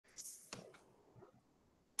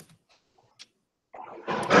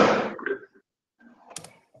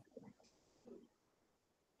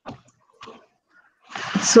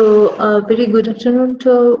So, very good afternoon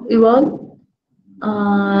to you all.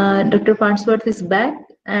 Dr. Farnsworth is back,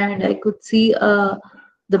 and I could see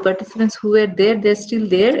the participants who were there, they're still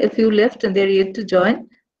there. A few left, and they're yet to join,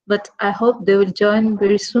 but I hope they will join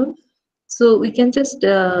very soon. So, we can just,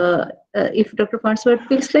 if Dr. Farnsworth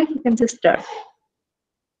feels like, we can just start.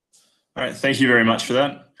 All right, thank you very much for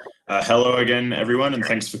that. Hello again, everyone, and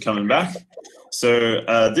thanks for coming back. So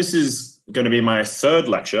this is going to be my third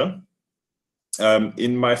lecture.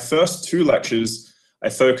 In my first two lectures, I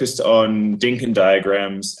focused on Dinkin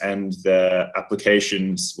diagrams and their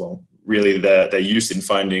applications, well, really their use in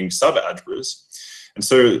finding subalgebras. And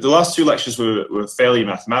so the last two lectures were fairly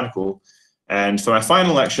mathematical. And for my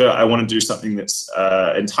final lecture, I want to do something that's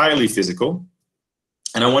entirely physical.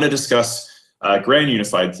 And I want to discuss grand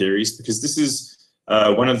unified theories, because this is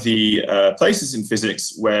one of the places in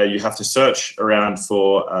physics where you have to search around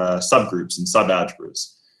for subgroups and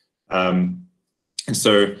subalgebras. And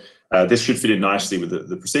so this should fit in nicely with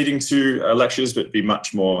the preceding two lectures, but be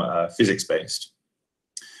much more physics-based.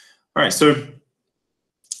 All right, so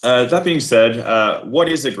that being said, what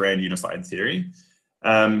is a grand unified theory?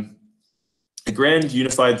 A grand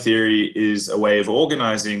unified theory is a way of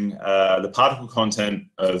organizing the particle content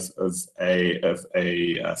of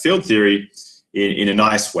a field theory in a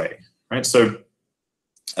nice way, right? So,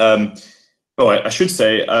 I should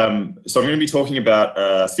say, so I'm going to be talking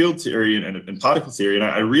about field theory and particle theory, and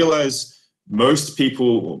I realize most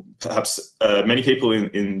people, perhaps many people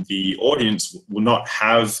in the audience, will not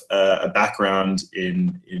have a background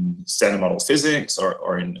in standard model physics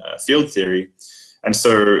or in field theory. And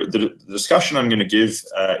so the discussion I'm going to give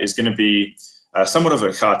is going to be somewhat of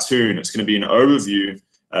a cartoon. It's going to be an overview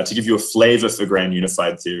to give you a flavor for grand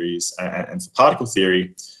unified theories and for particle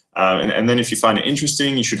theory. And then if you find it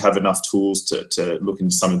interesting, you should have enough tools to look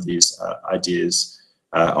into some of these ideas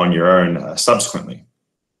on your own subsequently.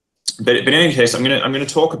 But in any case, I'm going to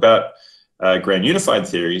talk about grand unified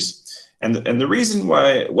theories. And the reason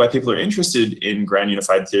why people are interested in grand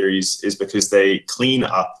unified theories is because they clean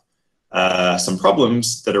up some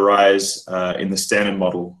problems that arise in the standard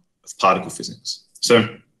model of particle physics.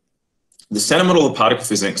 So the standard model of particle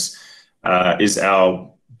physics is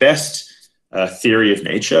our best theory of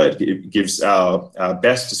nature. It gives our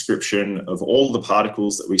best description of all the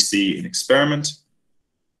particles that we see in experiment,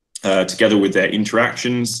 together with their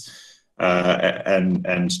interactions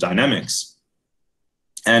and dynamics.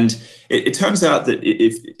 And it turns out that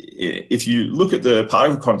if you look at the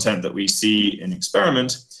particle content that we see in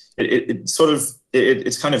experiment,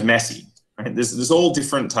 it's kind of messy, right? There's all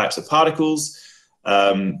different types of particles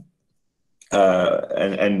and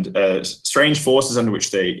strange forces under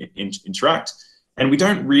which they interact, and we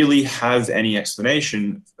don't really have any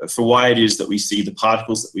explanation for why it is that we see the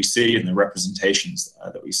particles that we see and the representations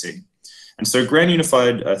that we see. And so grand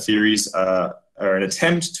unified theories are an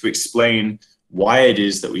attempt to explain why it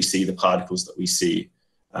is that we see the particles that we see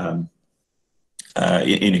in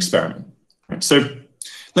experiment. Right? So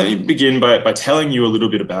let me begin by telling you a little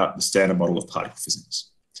bit about the standard model of particle physics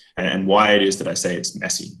and why it is that I say it's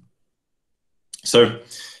messy. So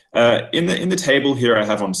in the table here I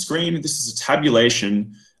have on screen, this is a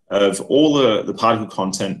tabulation of all the particle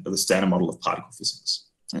content of the standard model of particle physics.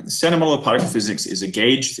 And the standard model of particle physics is a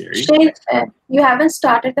gauge theory. Shane, you haven't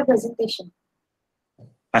started the presentation.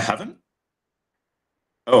 I haven't?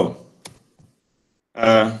 Oh,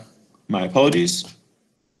 my apologies.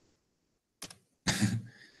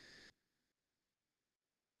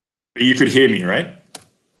 But you could hear me, right?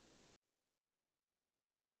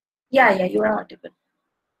 Yeah, you are audible.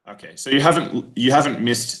 Okay, so you haven't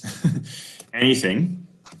missed anything.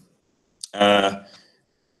 I've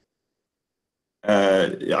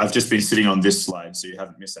just been sitting on this slide, so you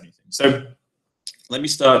haven't missed anything. So let me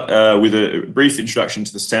start with a brief introduction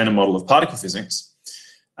to the standard model of particle physics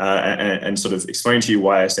and sort of explain to you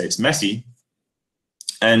why I say it's messy.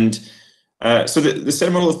 And so the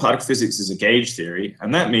standard model of particle physics is a gauge theory,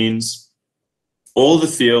 and that means all the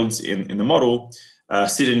fields in the model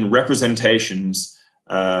sit in representations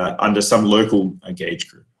under some local gauge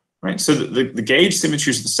group, right? So the gauge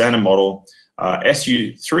symmetries of the standard model are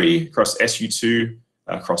SU3 cross SU2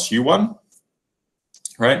 cross U1,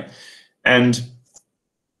 right? And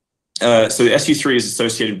so the SU3 is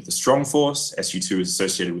associated with the strong force, SU2 is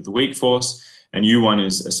associated with the weak force, and U1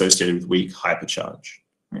 is associated with weak hypercharge.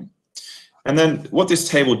 Right? And then what this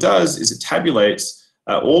table does is it tabulates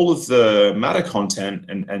all of the matter content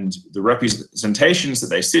and the representations that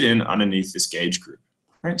they sit in underneath this gauge group.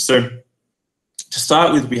 Right? So to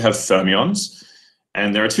start with, we have fermions,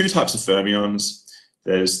 and there are two types of fermions.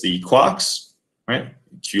 There's the quarks, right?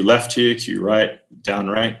 Q left here, Q right, down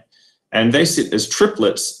right. and they sit as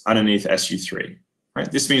triplets underneath SU3.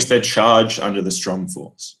 Right? This means they're charged under the strong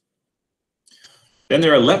force. Then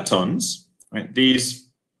there are leptons. Right? These,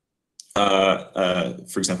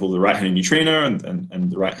 for example, the right-handed neutrino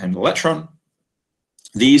and the right-handed electron.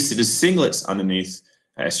 These sit as singlets underneath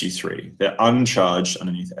SU3. They're uncharged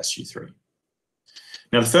underneath SU3.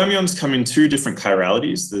 Now, the fermions come in two different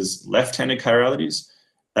chiralities. There's left-handed chiralities,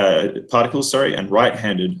 particles, and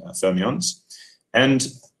right-handed fermions. And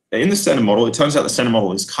in the Standard Model, it turns out the Standard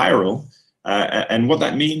Model is chiral. And what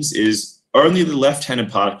that means is only the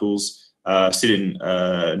left-handed particles sit in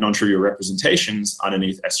non-trivial representations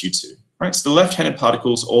underneath SU2. Right? So the left-handed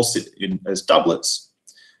particles all sit in as doublets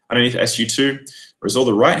underneath SU2, whereas all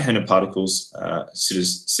the right-handed particles sit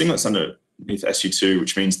as singlets underneath SU2,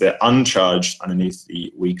 which means they're uncharged underneath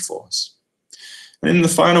the weak force. And in the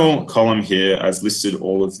final column here, I've listed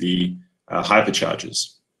all of the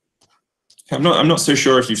hypercharges. I'm not so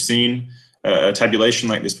sure if you've seen a tabulation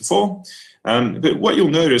like this before, but what you'll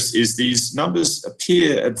notice is these numbers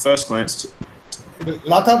appear at first glance.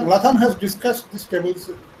 Lathan has discussed these tables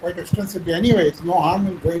quite extensively anyway. It's no harm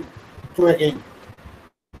in going through again.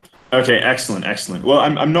 Okay, excellent, excellent. Well,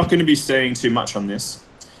 I'm not going to be saying too much on this.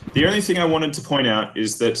 The only thing I wanted to point out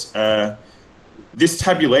is that this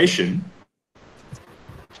tabulation,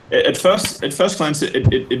 at first glance,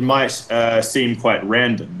 it might seem quite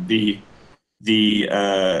random. The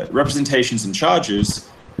representations and charges,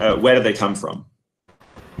 where do they come from?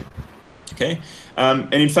 Okay,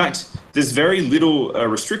 and in fact, there's very little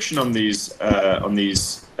restriction on these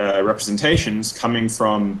representations coming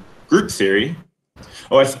from group theory.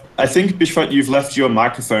 Oh, I think, Bishwat, you've left your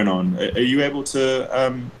microphone on. Are you able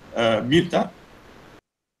to mute that?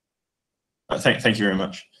 Thank you very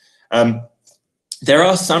much. There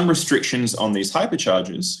are some restrictions on these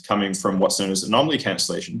hypercharges coming from what's known as anomaly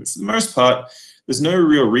cancellation, but for the most part, there's no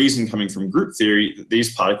real reason coming from group theory that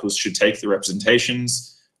these particles should take the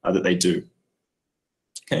representations that they do.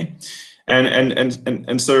 Okay,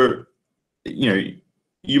 and so,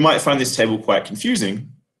 you might find this table quite confusing.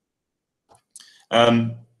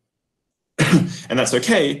 And that's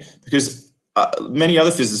okay, because many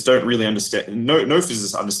other physicists don't really understand, no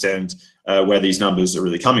physicists understand where these numbers are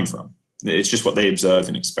really coming from. It's just what they observe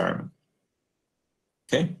in experiment.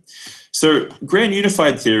 Okay, so grand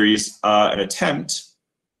unified theories are an attempt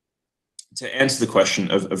to answer the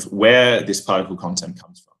question of where this particle content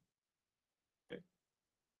comes from. Okay.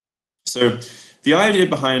 So the idea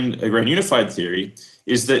behind a grand unified theory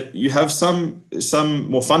is that you have some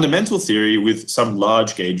more fundamental theory with some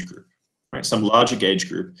large gauge group, right? Some larger gauge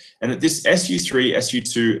group, and that this SU3,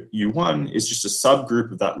 SU2, U1 is just a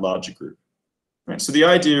subgroup of that larger group, right? So the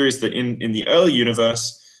idea is that in the early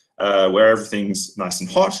universe, where everything's nice and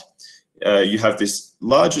hot, you have this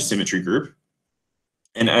larger symmetry group,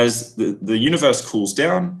 and as the universe cools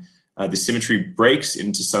down, the symmetry breaks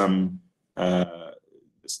into some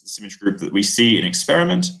symmetry group that we see in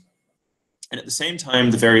experiment. And at the same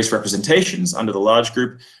time, the various representations under the large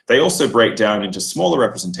group, they also break down into smaller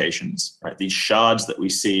representations, right? These shards that we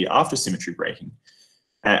see after symmetry breaking.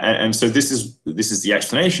 And so this is the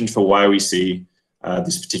explanation for why we see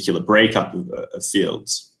this particular breakup of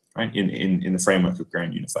fields, right? In the framework of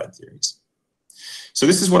grand unified theories. So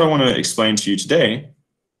this is what I want to explain to you today.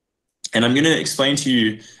 And I'm going to explain to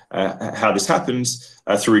you how this happens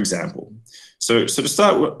through example. So to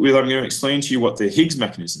start with, I'm going to explain to you what the Higgs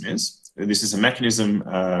mechanism is. This is a mechanism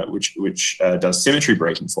which does symmetry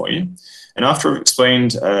breaking for you. And after I've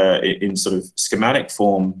explained in sort of schematic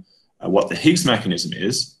form what the Higgs mechanism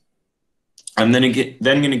is, I'm then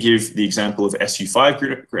going to give the example of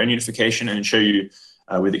SU5 grand unification and show you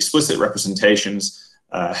with explicit representations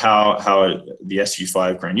how the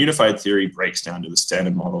SU5 grand unified theory breaks down to the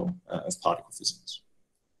Standard Model of particle physics.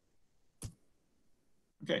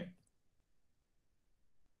 Okay.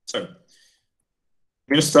 So I'm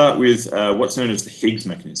going to start with what's known as the Higgs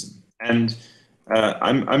mechanism. And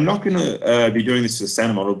I'm not going to be doing this to the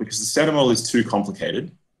Standard Model because the Standard Model is too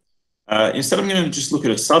complicated. Instead, I'm going to just look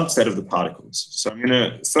at a subset of the particles. So I'm going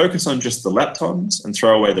to focus on just the leptons and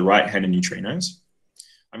throw away the right-handed neutrinos.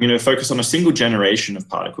 I'm going to focus on a single generation of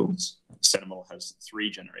particles. The Standard Model has 3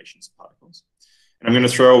 generations of particles. And I'm going to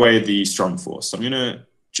throw away the strong force. So I'm going to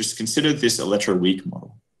just consider this electroweak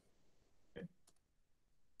model. Okay.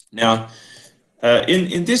 Now,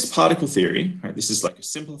 in this particle theory, right, this is like a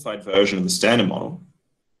simplified version of the Standard Model,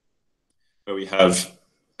 where we have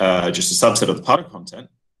just a subset of the particle content.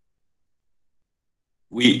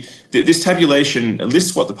 This tabulation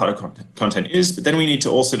lists what the particle content is, but then we need to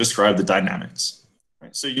also describe the dynamics.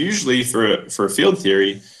 Right? So usually for a field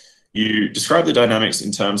theory, you describe the dynamics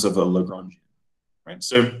in terms of a Lagrangian. Right?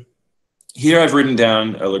 So here I've written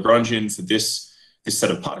down a Lagrangian for this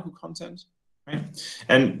set of particle content. Right?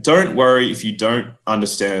 And don't worry if you don't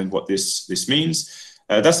understand what this means.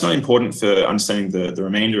 That's not important for understanding the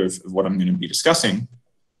remainder of what I'm going to be discussing.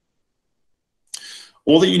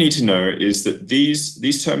 All that you need to know is that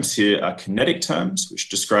these terms here are kinetic terms, which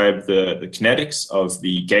describe the kinetics of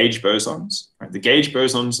the gauge bosons. Right? The gauge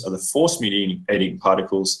bosons are the force-mediating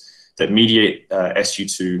particles that mediate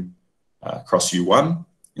SU2 cross U1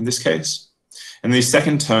 in this case. And these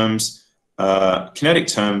second terms kinetic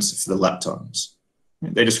terms for the leptons.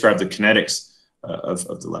 They describe the kinetics of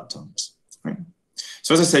the leptons. Right?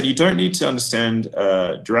 So as I said, you don't need to understand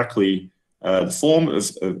directly the form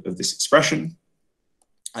of this expression.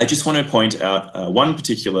 I just want to point out one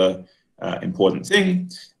particular important thing,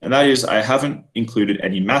 and that is I haven't included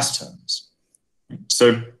any mass terms.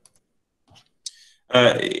 So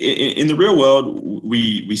in the real world,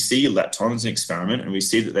 we see leptons in experiment, and we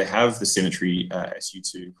see that they have the symmetry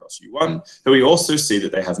SU2 cross U1, but we also see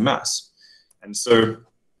that they have mass. And so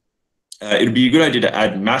it would be a good idea to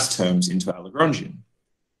add mass terms into our Lagrangian.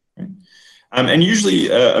 Right? And usually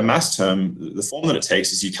a mass term, the form that it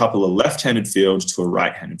takes is you couple a left-handed field to a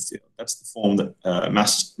right-handed field. That's the form that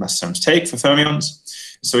mass terms take for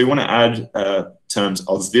fermions. So we want to add terms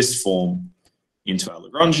of this form into our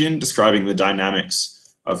Lagrangian, describing the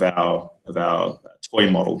dynamics of our toy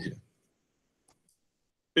model here.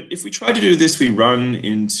 But if we try to do this, we run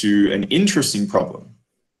into an interesting problem.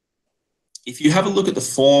 If you have a look at the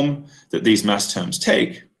form that these mass terms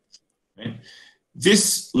take, right,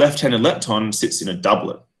 this left-handed lepton sits in a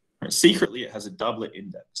doublet. Right? Secretly, it has a doublet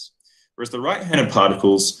index, whereas the right-handed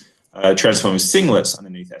particles transform as singlets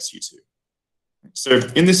underneath SU2. So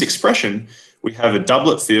in this expression, we have a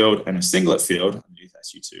doublet field and a singlet field underneath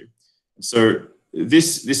SU2. And so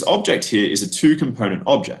this object here is a two-component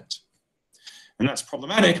object. And that's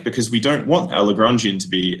problematic because we don't want our Lagrangian to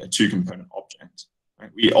be a two-component object.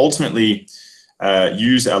 Right? We ultimately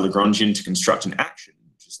use our Lagrangian to construct an action,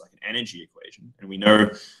 which is like an energy equation. And we know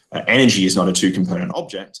energy is not a two-component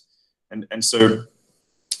object. And so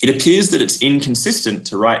it appears that it's inconsistent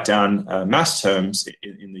to write down mass terms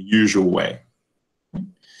in the usual way.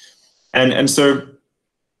 And so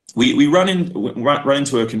we run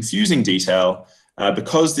into a confusing detail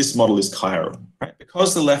because this model is chiral, right?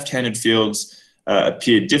 Because the left-handed fields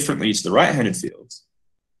appear differently to the right-handed fields,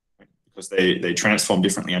 right? Because they transform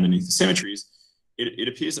differently underneath the symmetries. It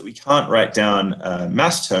appears that we can't write down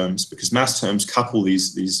mass terms because mass terms couple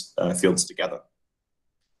these fields together,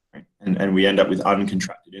 right? And we end up with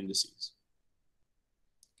uncontracted indices.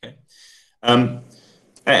 Okay.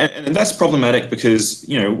 And that's problematic because,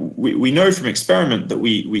 you know, we know from experiment that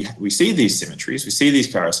we see these symmetries, we see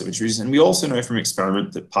these chiral symmetries, and we also know from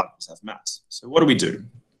experiment that particles have mass. So what do?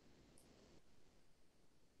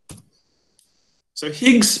 So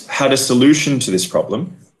Higgs had a solution to this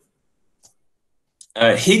problem.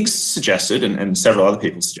 Higgs suggested, and several other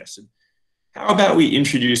people suggested, how about we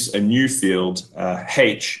introduce a new field,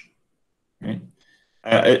 H, right?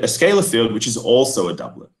 A scalar field which is also a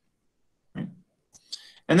doublet.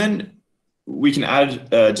 And then we can add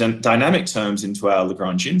dynamic terms into our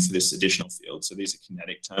Lagrangian for this additional field. So these are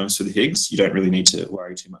kinetic terms for the Higgs. You don't really need to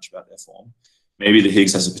worry too much about their form. Maybe the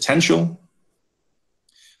Higgs has a potential.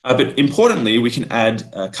 But importantly, we can add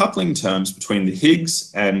coupling terms between the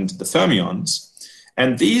Higgs and the fermions.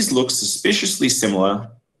 And these look suspiciously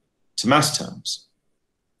similar to mass terms.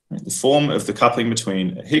 Right? The form of the coupling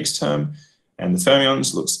between a Higgs term and the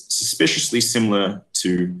fermions looks suspiciously similar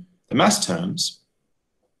to the mass terms.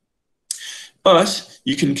 But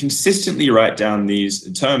you can consistently write down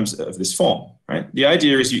these terms of this form, right? The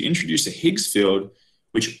idea is you introduce a Higgs field,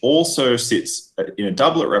 which also sits in a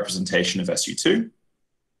doublet representation of SU2,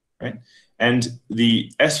 right? And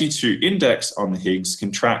the SU2 index on the Higgs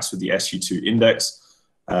contracts with the SU2 index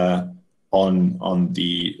on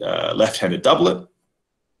the left-handed doublet,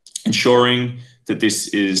 ensuring that this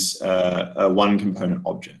is a one-component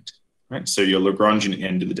object, right? So your Lagrangian at the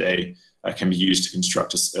end of the day can be used to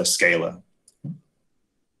construct a scalar.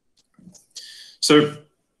 So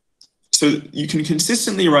you can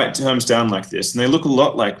consistently write terms down like this, and they look a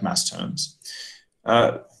lot like mass terms.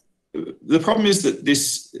 The problem is that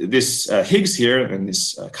this Higgs here and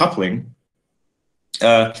this coupling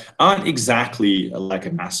aren't exactly like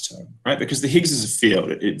a mass term, right? Because the Higgs is a field,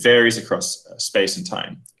 it varies across space and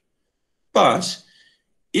time. But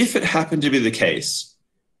if it happened to be the case,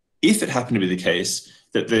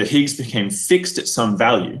 that the Higgs became fixed at some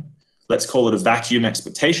value, let's call it a vacuum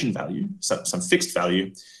expectation value, some fixed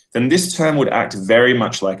value, then this term would act very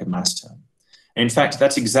much like a mass term. And in fact,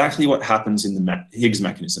 that's exactly what happens in the Higgs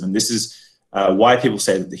mechanism. And this is why people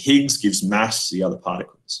say that the Higgs gives mass to the other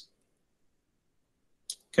particles.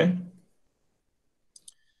 Okay.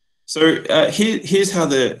 So here's how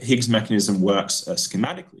the Higgs mechanism works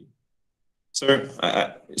schematically.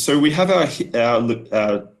 So we have our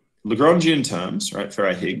Lagrangian terms, right, for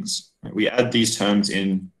our Higgs. Right? We add these terms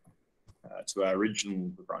in to our original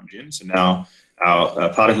Lagrangian. So now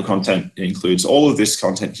our particle content includes all of this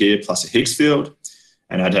content here plus a Higgs field,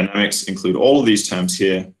 and our dynamics include all of these terms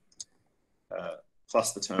here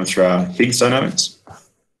plus the terms for our Higgs dynamics.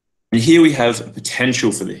 And here we have a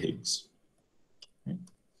potential for the Higgs.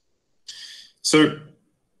 So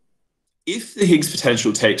if the Higgs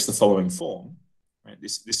potential takes the following form, right,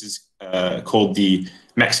 this is called the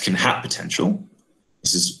Mexican hat potential.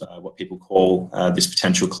 This is what people call this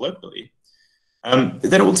potential colloquially. Then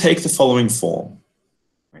it will take the following form.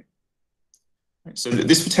 Right? So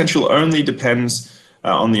this potential only depends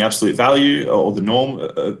on the absolute value or the norm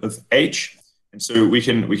of h, and so we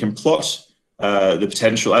can plot the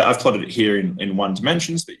potential. I've plotted it here in 1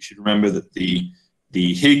 dimensions, but you should remember that the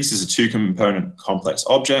Higgs is a 2-component complex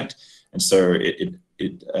object, and so it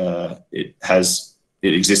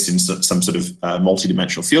exists in some sort of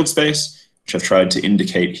multi-dimensional field space, which I've tried to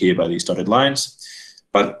indicate here by these dotted lines.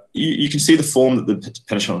 But you can see the form that the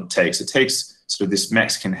potential takes. It takes sort of this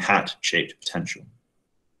Mexican hat-shaped potential.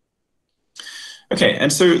 Okay,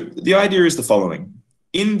 and so the idea is the following.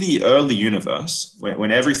 In the early universe,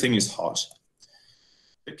 when everything is hot,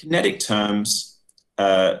 the kinetic terms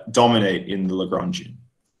dominate in the Lagrangian.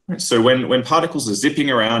 Right? So when particles are zipping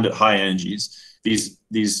around at high energies,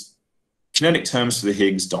 these kinetic terms for the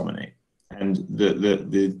Higgs dominate, and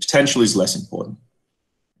the potential is less important.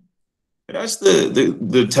 But as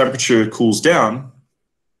the temperature cools down,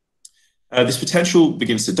 this potential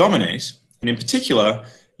begins to dominate, and in particular,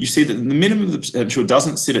 you see that the minimum of the potential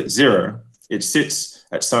doesn't sit at 0, it sits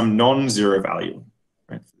at some non-zero value,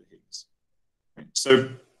 right, for the Higgs. Right? So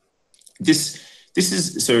this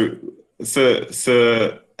is so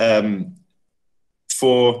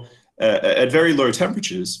at very low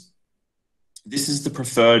temperatures, this is the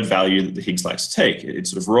preferred value that the Higgs likes to take. It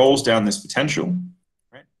sort of rolls down this potential,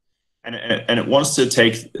 right, and it wants to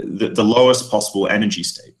take the lowest possible energy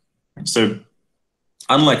state. Right? So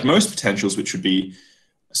unlike most potentials, which would be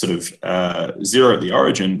sort of 0 at the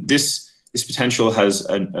origin, this potential has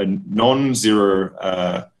a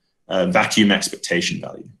non-zero vacuum expectation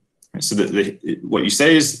value. Right? So that what you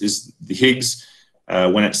say is the Higgs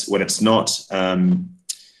when it's not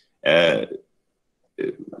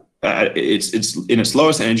it's in its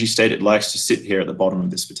lowest energy state, it likes to sit here at the bottom of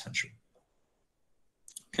this potential.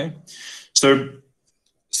 Okay, so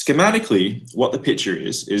schematically, what the picture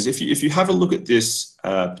is if you have a look at this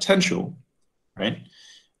potential, right?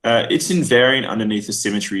 It's invariant underneath the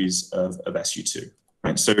symmetries of SU2.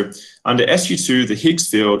 Right? So under SU2, the Higgs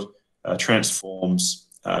field transforms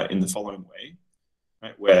in the following way,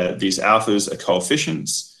 right? Where these alphas are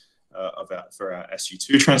coefficients for our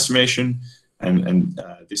SU2 transformation, and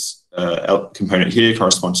this component here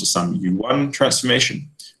corresponds to some U1 transformation.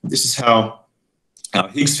 This is how our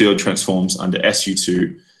Higgs field transforms under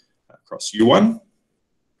SU2 across U1.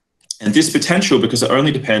 And this potential, because it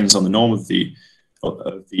only depends on the norm of the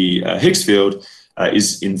Higgs field,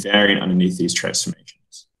 is invariant underneath these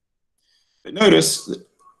transformations. But notice that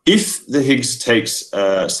if the Higgs takes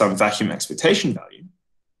some vacuum expectation value,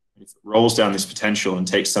 if it rolls down this potential and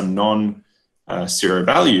takes some non-zero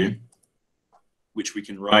value, which we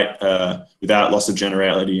can write without loss of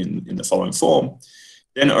generality in the following form,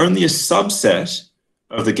 then only a subset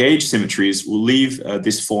of the gauge symmetries will leave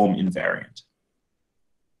this form invariant.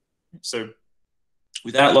 So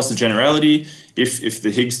without loss of generality, if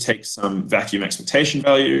the Higgs takes some vacuum expectation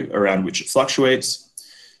value around which it fluctuates,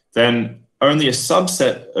 then only a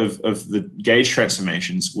subset of the gauge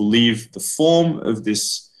transformations will leave the form of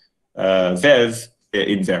this VEV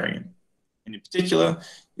invariant. And in particular,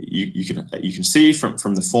 you can see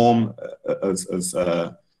from the form of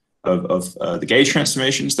the gauge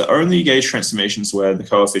transformations, the only gauge transformations where the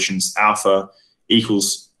coefficients alpha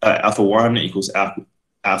equals alpha 1 equals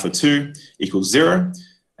alpha 2 equals 0,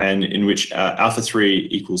 and in which alpha 3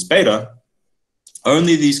 equals beta,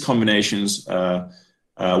 only these combinations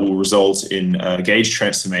will result in gauge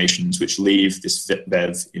transformations which leave this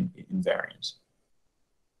VEV invariant.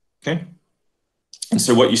 Okay? And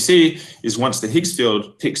so what you see is once the Higgs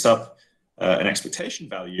field picks up an expectation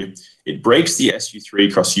value, it breaks the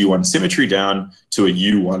SU3 cross U1 symmetry down to a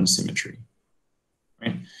U1 symmetry.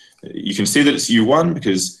 Right? You can see that it's U1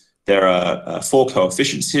 because there are 4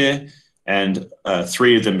 coefficients here, and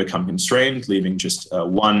 3 of them become constrained, leaving just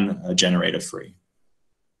 1 generator free.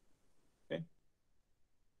 Okay.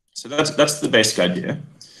 So that's the basic idea.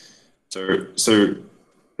 So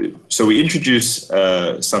we introduce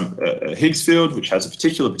some Higgs field, which has a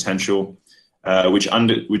particular potential, which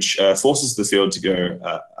forces the field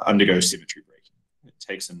to undergo symmetry breaking. It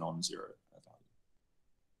takes a non-zero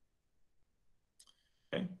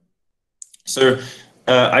value. Okay. So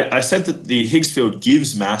I said that the Higgs field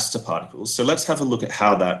gives mass to particles. So let's have a look at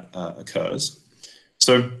how that occurs.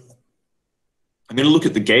 So I'm going to look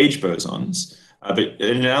at the gauge bosons, but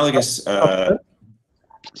an analogous.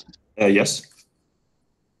 Yes.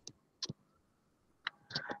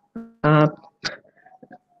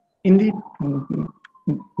 In the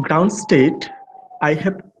ground state, I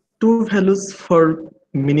have two values for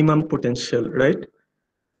minimum potential, right?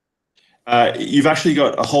 You've actually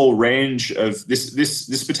got a whole range of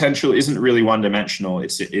this potential isn't really one-dimensional.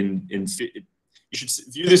 It's you should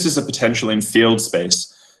view this as a potential in field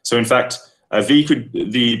space. So in fact,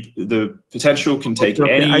 the potential can take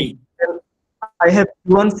any. I have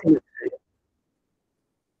one symmetry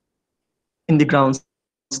in the ground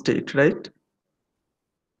state, right?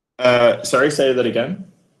 Sorry, say that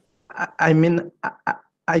again. I mean,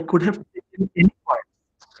 I could have taken any point.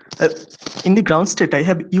 In the ground state, I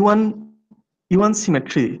have E1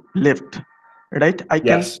 symmetry left, right?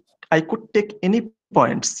 I could take any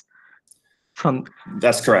points from.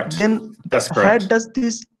 That's correct. Then that's correct. Where does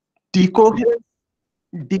this decoherence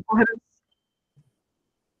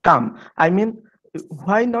come? I mean,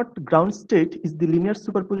 why not ground state is the linear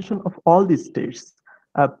superposition of all these states?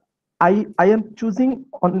 I am choosing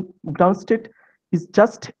on ground state is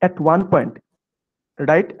just at one point,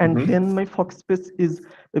 right? And then my Fock space is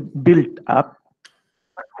built up.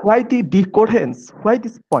 Why the decoherence? Why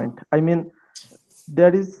this point? I mean,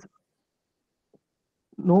 there is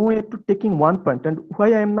no way to taking one point, and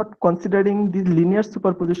why I am not considering the linear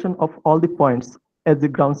superposition of all the points as the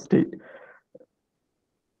ground state?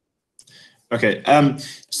 Okay,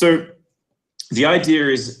 so the idea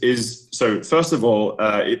is so first of all,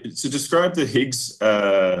 to describe the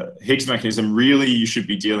Higgs mechanism, really you should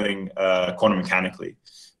be dealing quantum mechanically.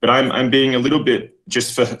 But I'm being a little bit,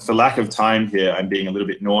 just for lack of time here, I'm being a little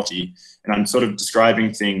bit naughty, and I'm sort of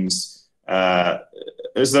describing things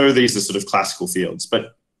as though these are sort of classical fields.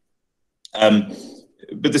 But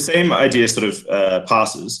the same idea sort of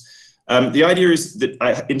passes. The idea is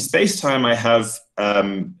that in space-time I have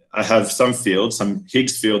some field, some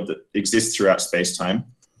Higgs field that exists throughout space-time.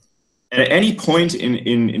 And at any point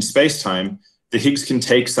in space-time, the Higgs can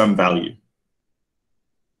take some value,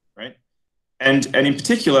 right? And in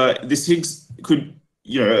particular, this Higgs could,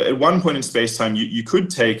 at one point in space-time, you could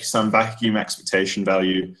take some vacuum expectation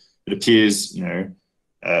value that appears,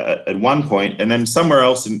 at one point, and then somewhere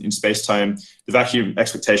else in space-time, the vacuum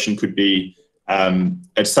expectation could be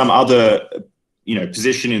at some other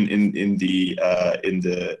position in the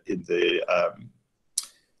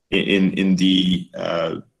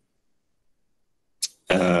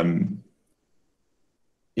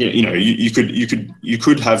you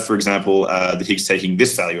could have, for example, the Higgs taking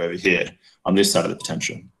this value over here on this side of the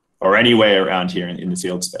potential, or anywhere around here in the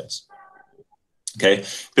field space. Okay,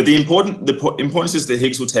 but the importance is that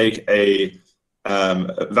Higgs will take a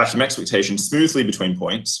vacuum expectation smoothly between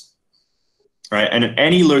points, right? And at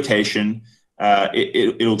any location,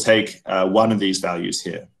 it'll take one of these values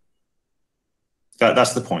here.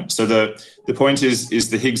 That's the point. So the point is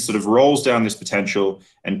the Higgs sort of rolls down this potential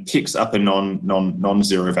and picks up a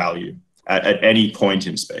non-zero value at any point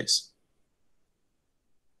in space.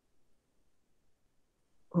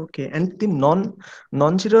 Okay, and the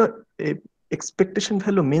non-zero expectation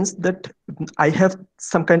value means that I have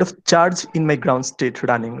some kind of charge in my ground state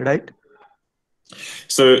running, right?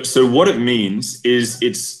 So what it means is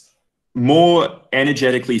it's more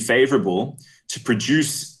energetically favorable to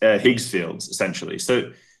produce Higgs fields, essentially.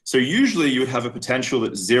 So usually you would have a potential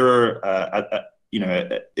that's zero,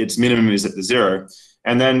 its minimum is at the zero,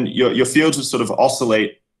 and then your fields would sort of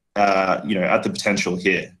oscillate, at the potential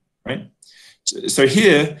here, right? So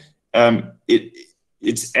here,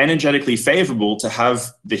 it's energetically favorable to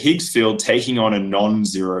have the Higgs field taking on a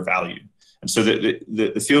non-zero value. And so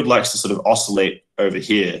the field likes to sort of oscillate over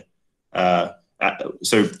here.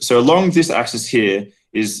 So along this axis here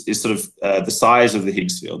is sort of the size of the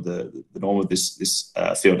Higgs field, the norm of this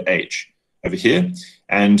field H over here.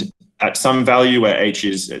 And at some value where H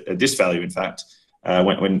is at this value, in fact,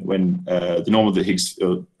 when the norm of the Higgs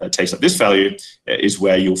field takes up this value is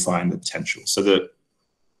where you'll find the potential.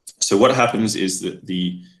 So what happens is that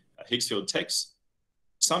the Higgs field takes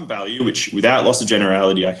some value, which without loss of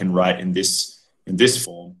generality, I can write in this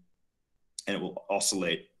form, and it will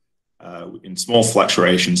oscillate in small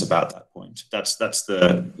fluctuations about that point. That's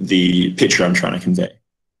the picture I'm trying to convey.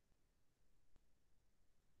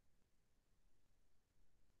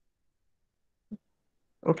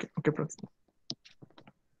 Okay, okay, Professor.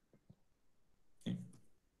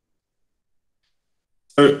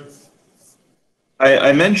 So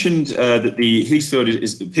I mentioned that the Higgs field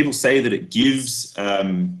is people say that it gives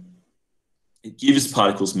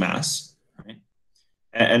particles mass, right?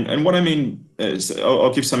 And what I mean is,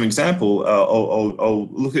 I'll give some example. I'll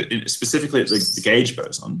look at specifically at the gauge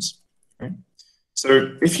bosons, right?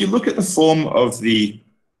 So if you look at the form of the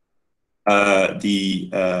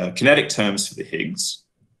kinetic terms for the Higgs,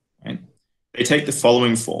 right? They take the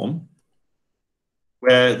following form,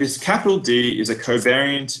 where this capital D is a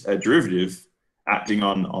covariant derivative acting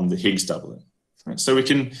on the Higgs doublet. Right? So the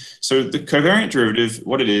covariant derivative,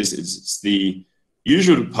 what it is it's the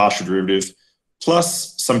usual partial derivative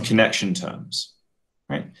plus some connection terms,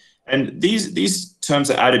 right? And these terms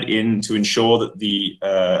are added in to ensure that the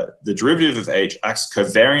derivative of H acts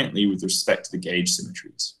covariantly with respect to the gauge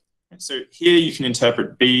symmetries. And so here you can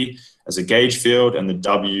interpret B as a gauge field, and the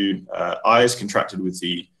W I is contracted with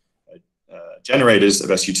the generators of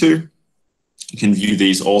SU2. You can view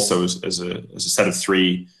these also as a set of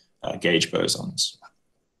three gauge bosons.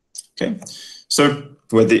 Okay, so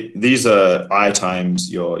where these are I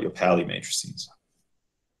times your Pauli matrices.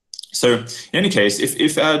 So in any case,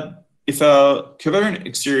 if our covariant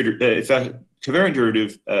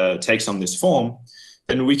derivative takes on this form,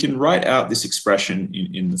 then we can write out this expression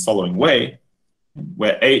in the following way,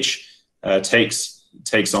 where H takes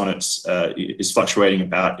on its is fluctuating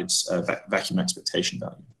about its vacuum expectation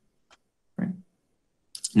value. Right?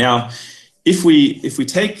 Now, if we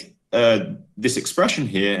take this expression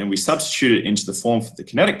here and we substitute it into the form for the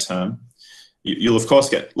kinetic term, you'll of course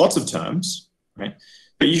get lots of terms, right?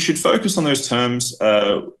 But you should focus on those terms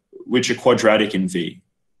which are quadratic in V,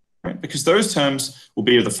 right? Because those terms will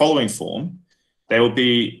be of the following form. They will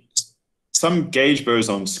be some gauge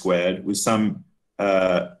boson squared with some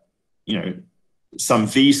some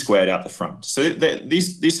V squared out the front. So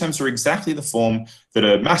these terms are exactly the form that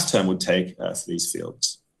a mass term would take for these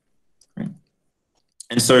fields. Right?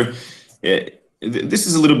 And so this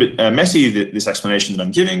is a little bit messy, this explanation that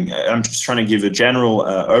I'm giving. I'm just trying to give a general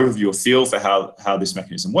overview or feel for how this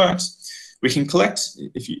mechanism works. We can collect,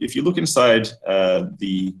 if you look inside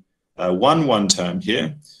the 1-1 term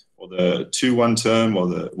here, or the 2-1 term, or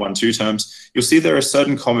the 1-2 terms, you'll see there are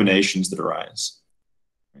certain combinations that arise.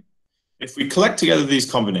 If we collect together these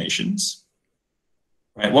combinations,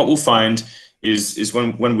 right, what we'll find is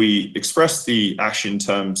when we express the action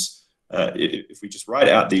terms, if we just write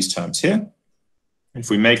out these terms here, if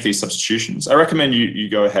we make these substitutions, I recommend you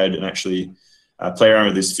go ahead and actually play around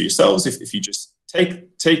with this for yourselves. If you just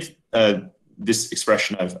take this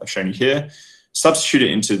expression I've shown you here, substitute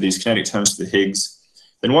it into these kinetic terms for the Higgs,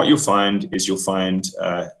 then what you'll find is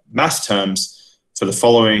mass terms for the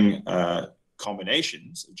following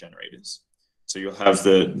combinations of generators. So you'll have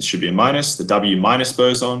this should be a minus, the W minus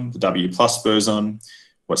boson, the W plus boson,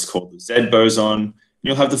 what's called the Z boson.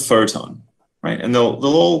 You'll have the photon, right? And they'll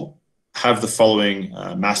all have the following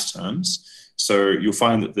mass terms. So you'll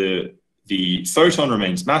find that the photon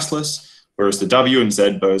remains massless, whereas the W and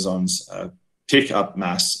Z bosons pick up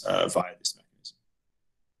mass via this mechanism.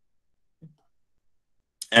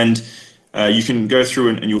 And you can go through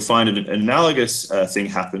and you'll find an analogous thing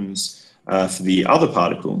happens for the other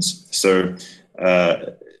particles. So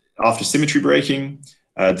after symmetry breaking,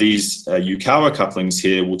 these Yukawa couplings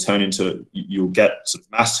here will turn into, you'll get sort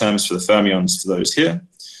of mass terms for the fermions for those here.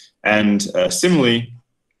 And similarly,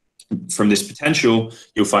 from this potential,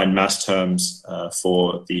 you'll find mass terms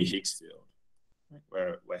for the Higgs field, right?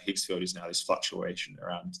 where Higgs field is now this fluctuation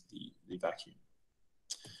around the vacuum.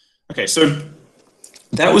 Okay, so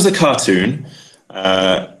that was a cartoon.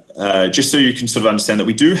 Just so you can sort of understand that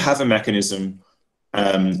we do have a mechanism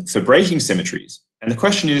for breaking symmetries. And the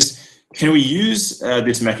question is, can we use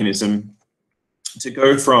this mechanism to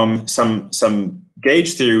go from some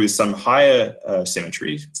gauge theory with some higher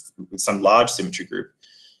symmetry, with some large symmetry group?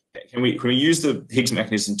 Can we use the Higgs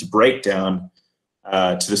mechanism to break down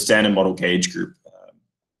to the standard model gauge group,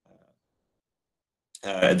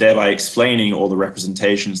 thereby explaining all the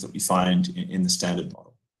representations that we find in the standard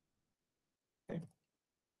model?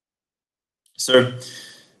 So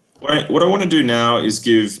what I want to do now is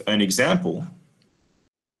give an example,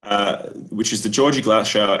 which is the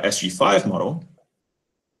Georgi-Glashow SU5 model.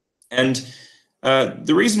 And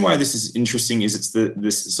the reason why this is interesting is it's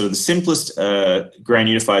this sort of the simplest grand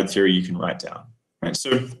unified theory you can write down. Right?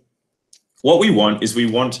 So what we want is a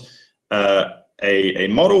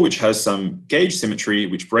model which has some gauge symmetry,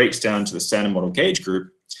 which breaks down to the standard model gauge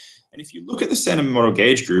group. And if you look at the standard model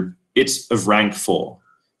gauge group, it's of rank 4.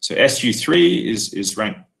 So SU3 is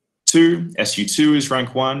rank 2, SU2 is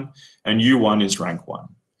rank 1, and U1 is rank 1.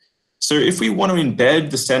 So if we want to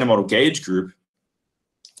embed the standard model gauge group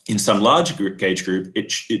in some larger gauge group,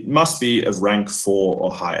 it must be of rank 4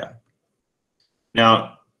 or higher.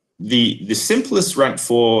 Now, the simplest rank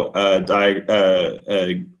 4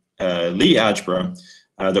 Lie algebra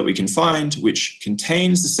that we can find, which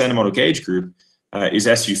contains the standard model gauge group, is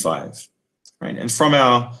SU5. Right? And from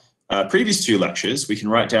our previous 2 lectures, we can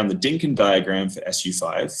write down the Dinkin diagram for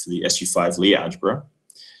SU5, for the SU5 Lie algebra,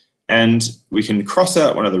 and we can cross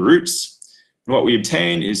out one of the roots. And what we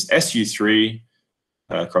obtain is SU3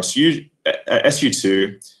 cross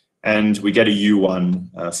SU2, and we get a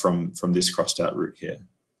U1 from this crossed out root here.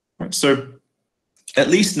 Right? So at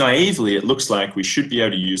least naively, it looks like we should be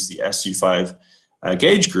able to use the SU5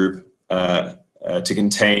 gauge group to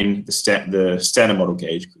contain the standard model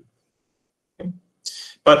gauge group. Okay?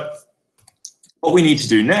 But what we need to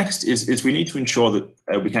do next is we need to ensure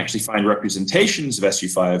that we can actually find representations of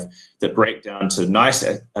SU5 that break down to nice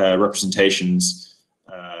representations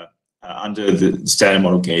under the standard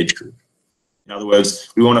model gauge group. In other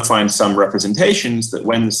words, we want to find some representations that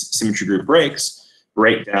when the symmetry group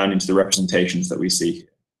break down into the representations that we see here.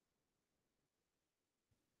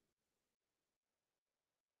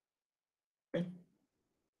 Okay.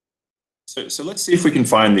 So let's see if we can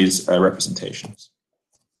find these representations.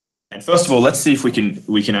 And first of all, let's see if we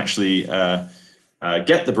can actually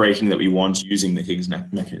get the breaking that we want using the Higgs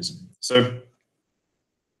mechanism. So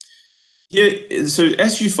here, so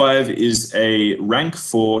SU5 is a rank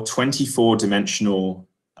 4 24-dimensional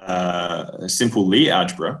simple Lie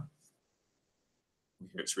algebra.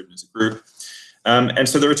 Here it's written as a group. And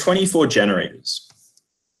so there are 24 generators.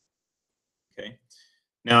 Okay.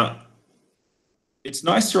 Now, it's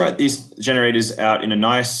nice to write these generators out in a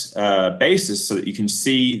nice basis so that you can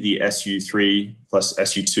see the SU3 plus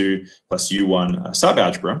SU2 plus U1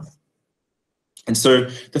 subalgebra. And so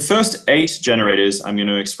the first 8 generators I'm going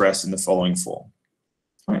to express in the following form.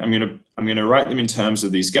 Right, I'm going to write them in terms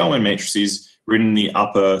of these Gell-Mann matrices written in the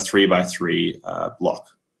upper 3x3 block.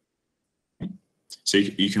 Okay. So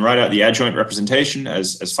you can write out the adjoint representation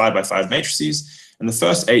as 5x5 matrices, and the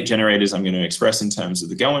first 8 generators I'm going to express in terms of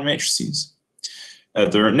the Gell-Mann matrices.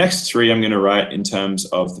 The next 3 I'm going to write in terms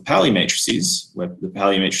of the Pauli matrices, where the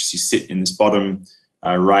Pauli matrices sit in this bottom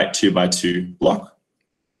right 2x2 block.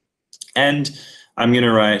 And I'm going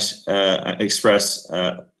to express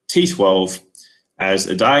T12 as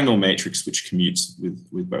a diagonal matrix which commutes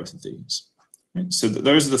with both of these. Right? So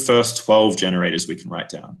those are the first 12 generators we can write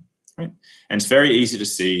down. Right? And it's very easy to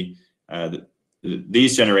see that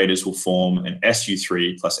these generators will form an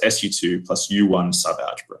SU3 plus SU2 plus U1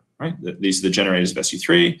 subalgebra. Right? These are the generators of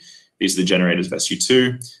SU3, these are the generators of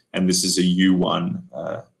SU2, and this is a U1,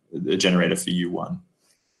 the generator for U1.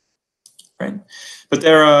 Right? But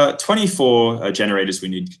there are 24 generators we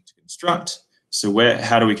need to construct. So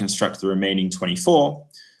how do we construct the remaining 24?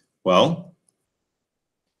 Well,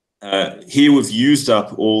 here we've used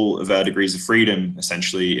up all of our degrees of freedom,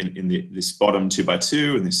 essentially, in this bottom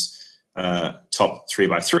 2x2 and this top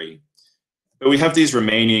 3x3. But we have these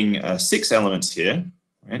remaining 6 elements here,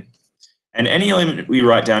 right? And any element we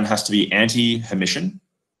write down has to be anti-Hermitian.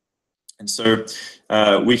 And so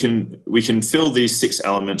we can fill these 6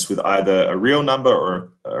 elements with either a real number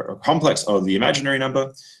or a complex or the imaginary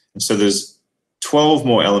number. And so there's 12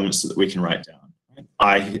 more elements that we can write down.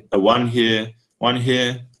 Right? One here,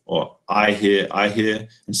 or I here,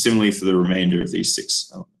 and similarly for the remainder of these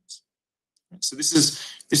 6 elements. Right? So this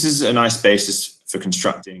is a nice basis for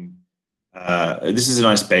constructing. This is a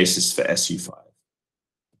nice basis for SU5.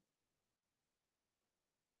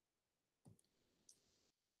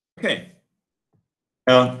 Okay.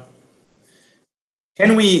 Now,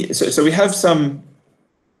 can we? So we have some.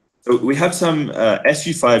 So we have some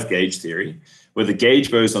SU5 gauge theory, where the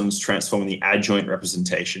gauge bosons transform the adjoint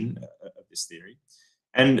representation of this theory.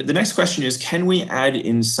 And the next question is, can we add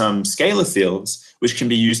in some scalar fields which can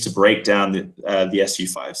be used to break down the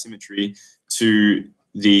SU5 symmetry to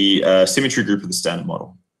the symmetry group of the standard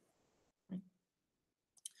model?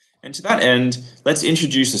 And to that end, let's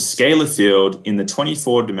introduce a scalar field in the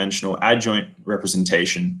 24-dimensional adjoint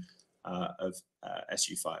representation of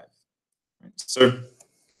SU5. So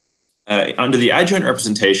under the adjoint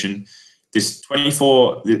representation, this scalar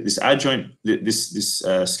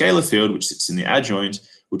field, which sits in the adjoint,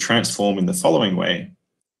 will transform in the following way,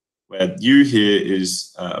 where U here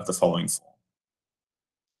is of the following form.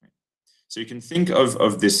 So you can think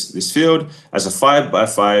of this field as a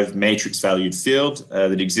 5x5 matrix-valued field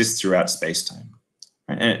that exists throughout space-time.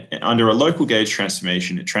 Right? And under a local gauge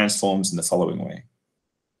transformation, it transforms in the following way.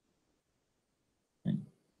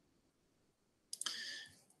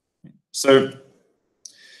 So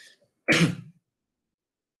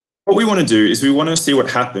what we want to do is we want to see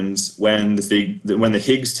what happens when the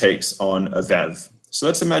Higgs takes on a VEV. So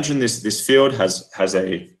let's imagine this field has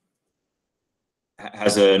an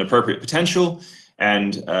appropriate potential,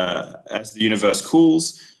 and as the universe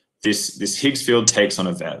cools, this Higgs field takes on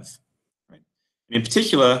a VEV. Right? In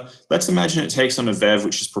particular, let's imagine it takes on a VEV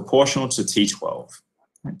which is proportional to T12,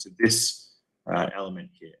 right, to this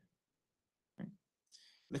element here. Right?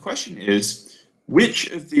 The question is, which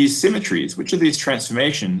of these symmetries, which of these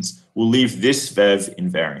transformations will leave this VEV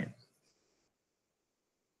invariant?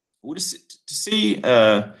 Well,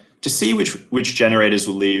 to see which generators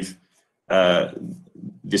will leave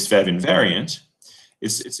this VEV invariant,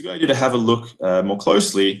 it's a good idea to have a look more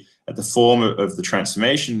closely at the form of the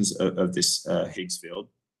transformations of this Higgs field.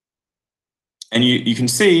 And you can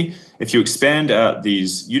see, if you expand out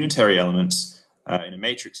these unitary elements in a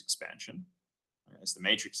matrix expansion, as the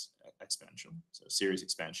matrix expansion, so a series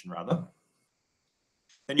expansion rather,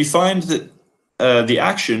 then you find that the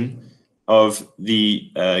action of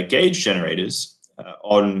the gauge generators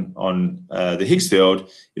on the Higgs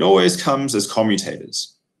field, it always comes as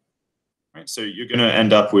commutators. Right? So you're going to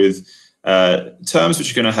end up with terms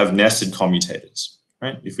which are going to have nested commutators,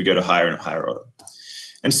 right? If we go to higher and higher order.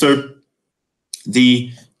 And so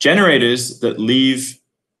the generators that leave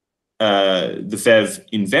the VEV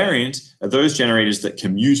invariant are those generators that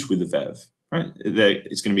commute with the VEV, right?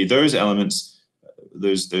 It's going to be those elements,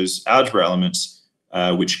 those algebra elements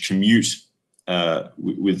which commute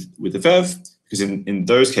with the VEV, because in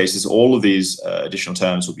those cases, all of these additional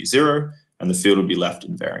terms will be 0 and the field will be left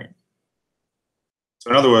invariant. So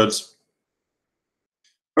in other words,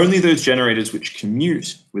 only those generators which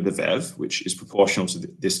commute with the VEV, which is proportional to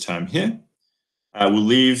this term here, will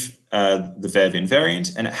leave the VEV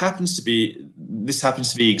invariant, and this happens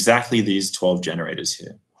to be exactly these 12 generators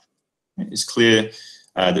here. It's clear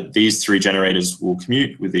that these 3 generators will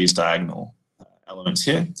commute with these diagonal elements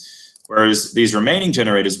here, whereas these remaining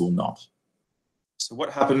generators will not. So what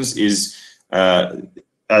happens is,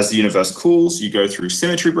 as the universe cools, you go through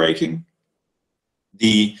symmetry breaking.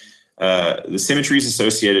 The symmetries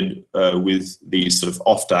associated with these sort of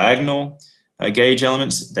off-diagonal gauge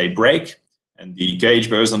elements, they break, and the gauge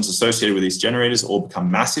bosons associated with these generators all become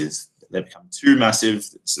massive. They become too massive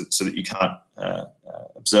so that you can't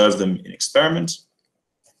observe them in experiment.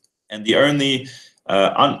 And the only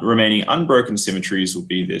remaining unbroken symmetries will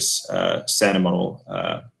be this standard model,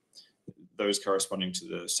 those corresponding to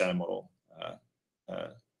the standard model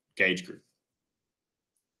gauge group.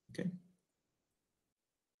 Okay.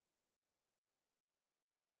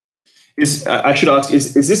 I should ask,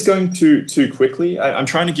 is this going too quickly? I'm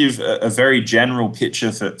trying to give a very general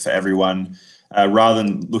picture for everyone rather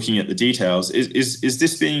than looking at the details. Is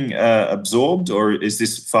this being absorbed, or is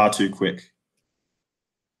this far too quick?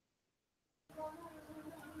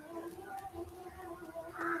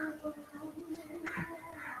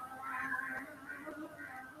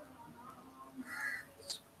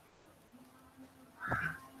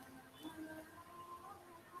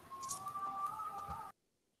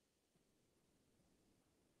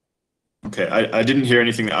 Okay, I didn't hear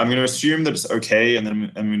anything. I'm going to assume that it's okay, and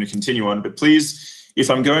then I'm going to continue on. But please, if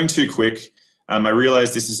I'm going too quick, I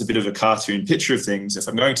realize this is a bit of a cartoon picture of things. If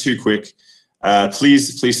I'm going too quick,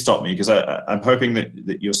 please stop me, because I'm hoping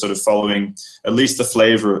that you're sort of following at least the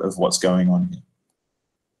flavor of what's going on here.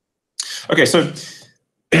 Okay,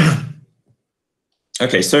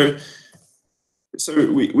 so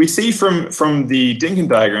we see from the Dinkin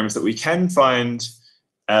diagrams that we can find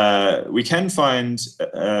the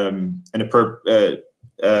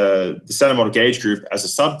standard model gauge group as a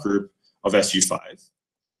subgroup of SU5.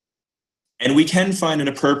 And we can find an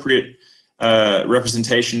appropriate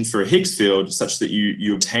representation for a Higgs field such that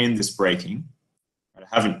you obtain this breaking. I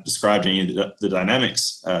haven't described any of the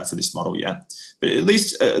dynamics for this model yet, but at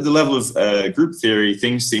least at the level of group theory,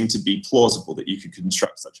 things seem to be plausible that you could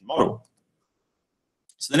construct such a model.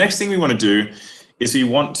 So the next thing we want to do is we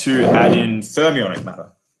want to add in fermionic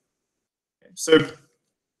matter. Okay,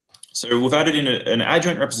 so we've added in an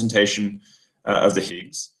adjoint representation of the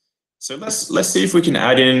Higgs. So let's see if we can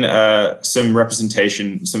add in some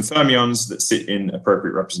representation, some fermions that sit in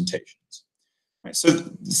appropriate representations. Right, so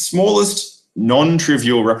the smallest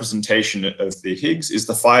non-trivial representation of the Higgs is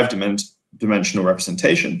the 5-dimensional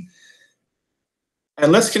representation.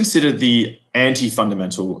 And let's consider the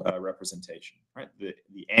anti-fundamental representation, right? The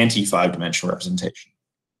anti-5-dimensional representation.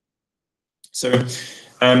 So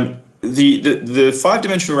the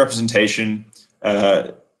 5-dimensional representation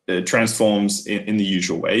transforms in the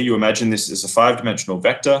usual way. You imagine this as a 5-dimensional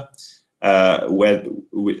vector with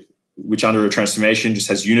which under a transformation just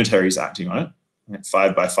has unitaries acting on it, right?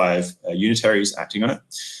 5 by 5 unitaries acting on it.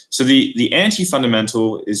 So the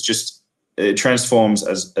anti-fundamental is just, it transforms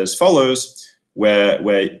as follows, where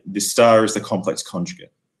the star is the complex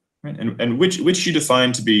conjugate, right? And which you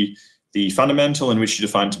define to be the fundamental and which you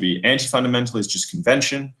define to be anti-fundamental is just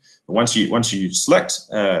convention. But once you select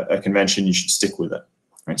a convention, you should stick with it,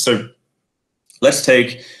 right? So let's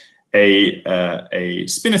take a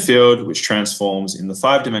spinor field which transforms in the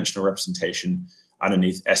 5-dimensional representation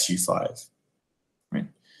underneath SU5, right?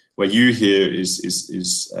 Where U here is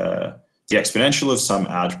the exponential of some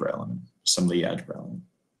algebra element, some Lie algebra element.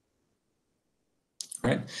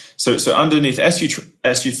 Right. So underneath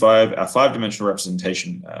SU5, our 5-dimensional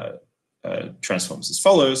representation transforms as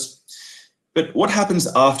follows. But what happens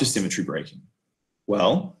after symmetry breaking?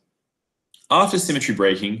 Well, after symmetry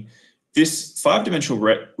breaking, this 5-dimensional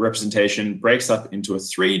representation breaks up into a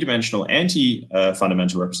 3-dimensional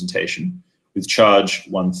anti-fundamental representation with charge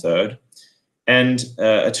 1/3, and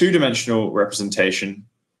a 2-dimensional representation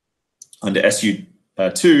under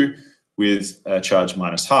SU2 with charge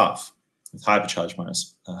 -half. With hypercharge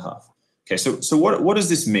 -half. Okay, so what does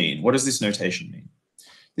this mean? What does this notation mean?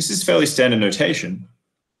 This is fairly standard notation.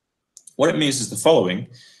 What it means is the following.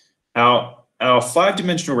 Our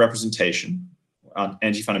 5-dimensional representation, our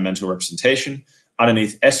anti-fundamental representation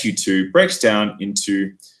underneath SU2 breaks down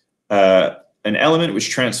into an element which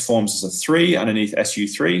transforms as a 3 underneath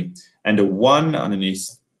SU3 and a 1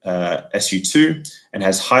 underneath SU2 and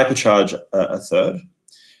has hypercharge 1/3.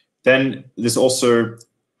 Then there's also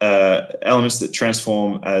elements that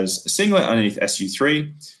transform as a singlet underneath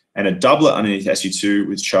SU3 and a doublet underneath SU2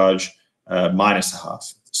 with charge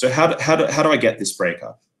 -1/2. So how do I get this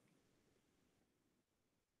breakup?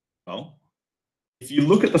 Well, if you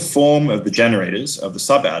look at the form of the generators of the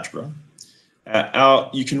subalgebra,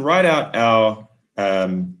 you can write out our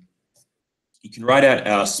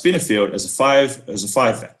spinor field as a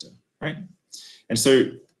 5 vector, right? And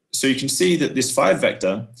so you can see that this 5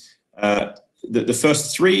 vector, the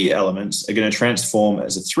first 3 elements are going to transform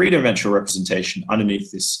as a 3-dimensional representation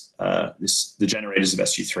underneath the generators of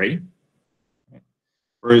SU3,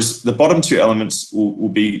 whereas the bottom 2 elements will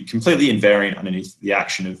be completely invariant underneath the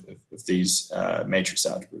action of these matrix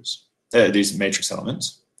algebras, these matrix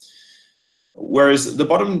elements, whereas the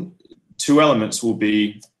bottom 2 elements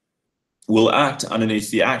will act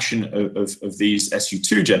underneath the action of these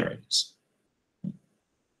SU2 generators,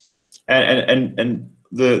 and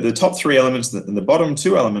the top 3 elements and the bottom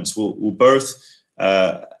 2 elements will both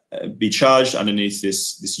be charged underneath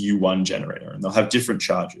this U1 generator, and they'll have different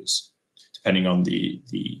charges depending on the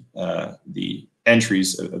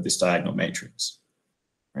entries of this diagonal matrix.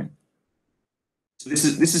 Right. So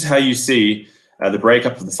this is how you see the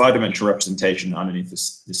breakup of the 5-dimensional representation underneath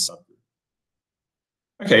this subgroup.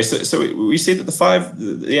 Okay, so we see that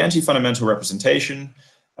the anti-fundamental representation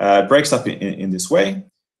breaks up in this way.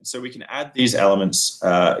 So we can add these elements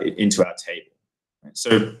into our table. Right?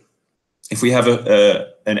 So if we have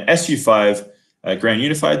an SU5 grand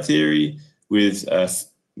unified theory with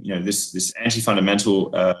this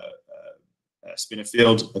anti-fundamental spinor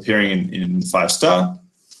field appearing in the 5-star,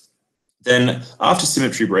 then after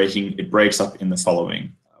symmetry breaking, it breaks up in the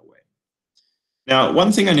following way. Now,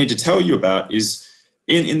 one thing I need to tell you about is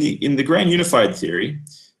in the grand unified theory,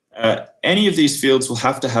 any of these fields will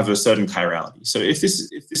have to have a certain chirality. So if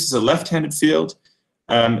this is a left-handed field,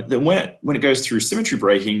 then when it goes through symmetry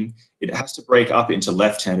breaking, it has to break up into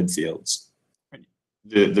left-handed fields.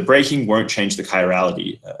 The breaking won't change the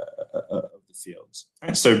chirality of the fields.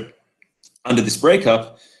 Right? So under this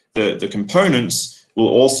breakup, the components will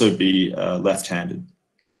also be left-handed.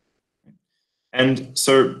 And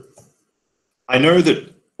so I know that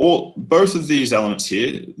both of these elements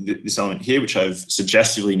here, this element here, which I've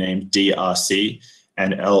suggestively named DRC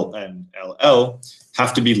and LL,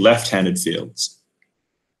 have to be left-handed fields.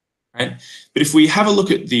 Right? But if we have a look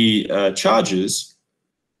at the charges,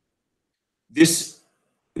 this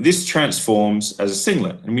transforms as a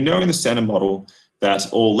singlet. And we know in the standard model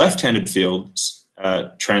that all left-handed fields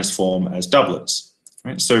transform as doublets.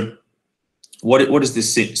 Right? So what does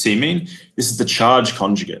this C mean? This is the charge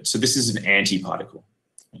conjugate. So this is an antiparticle.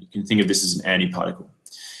 You can think of this as an antiparticle.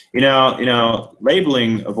 In our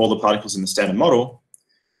labeling of all the particles in the standard model,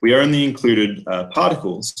 we only included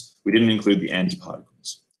particles. We didn't include the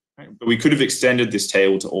antiparticles. Right? But we could have extended this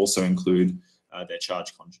table to also include their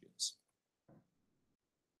charge conjugates.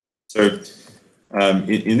 So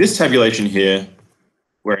in this tabulation here,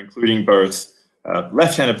 we're including both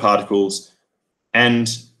left-handed particles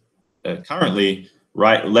and currently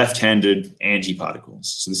left-handed antiparticles.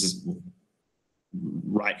 So this is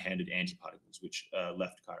right-handed antiparticles, which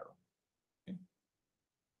left chiral.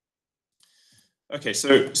 Okay,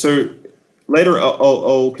 so later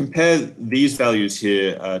I'll compare these values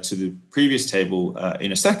here to the previous table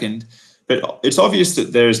in a second, but it's obvious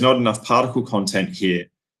that there is not enough particle content here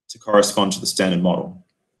to correspond to the standard model.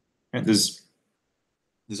 Right? There's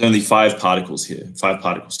only 5 particles here, 5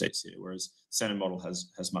 particle states here, whereas the standard model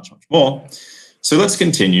has much more. So let's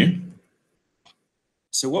continue.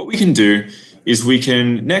 So what we can do is we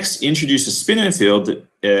can next introduce a spinor field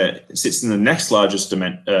that sits in the next largest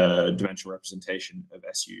dimensional representation of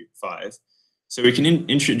SU5. So we can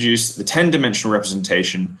introduce the 10-dimensional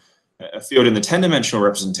representation, a field in the 10-dimensional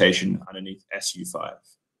representation underneath SU5.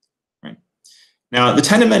 Right? Now, the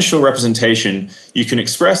 10-dimensional representation, you can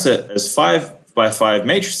express it as 5 by 5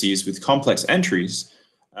 matrices with complex entries,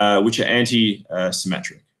 which are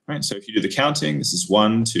anti-symmetric. Right? So if you do the counting, this is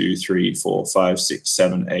 1, 2, 3, 4, 5, 6,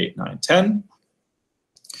 7, 8, 9, 10.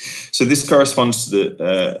 So this corresponds to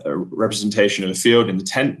the representation of a field in the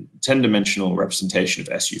 10-dimensional representation of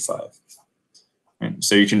SU5. Right?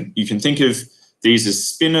 So you can think of these as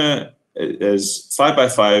spinor, as 5 by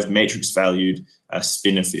 5 matrix valued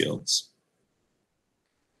spinor fields.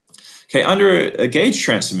 Okay, under a gauge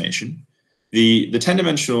transformation, the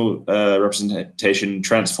 10-dimensional representation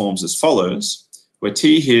transforms as follows, where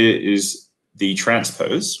T here is the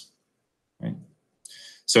transpose. Right?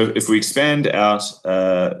 So if we expand out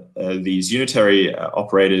these unitary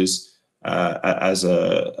operators as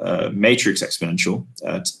a matrix exponential,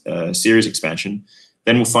 series expansion,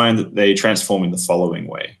 then we'll find that they transform in the following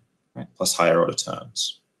way, right? Plus higher order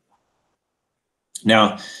terms.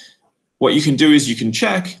 Now, what you can do is you can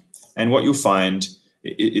check, and what you'll find,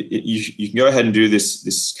 you can go ahead and do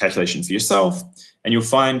this calculation for yourself, and you'll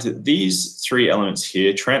find that these 3 elements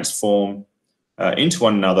here transform into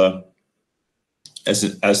one another as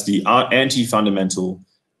the anti-fundamental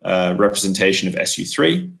representation of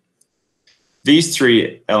SU3. These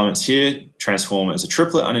 3 elements here transform as a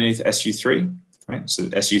triplet underneath SU3. Right? So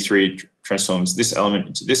SU3 transforms this element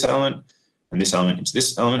into this element, and this element into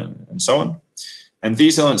this element, and so on. And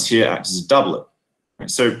these elements here act as a doublet.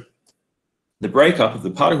 Right? So the breakup of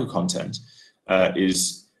the particle content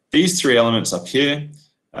is these 3 elements up here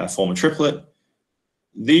form a triplet.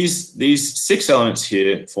 These 6 elements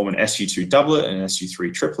here form an SU2 doublet and an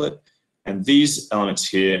SU3 triplet. And these elements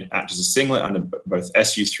here act as a singlet under both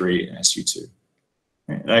SU3 and SU2.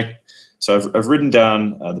 Right? So I've written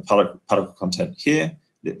down the particle content here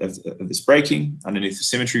of this breaking underneath the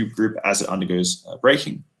symmetry group as it undergoes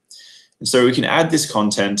breaking. And so we can add this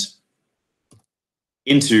content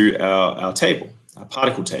into our table, our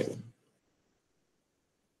particle table.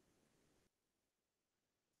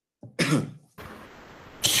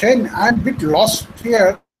 Shane, I'm a bit lost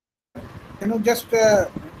here. Just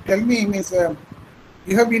tell me,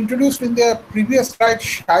 you have introduced in the previous slide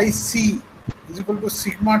psi c is equal to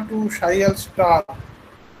sigma 2 psi l star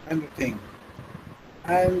and the thing.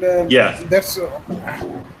 And that's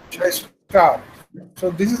psi star. So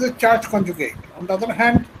this is a charge conjugate. On the other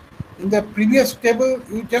hand, in the previous table,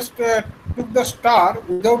 you just took the star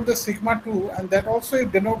without the sigma 2, and that also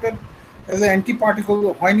is denoted as an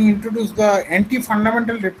antiparticle when you introduce the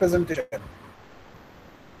anti-fundamental representation.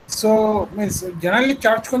 So, generally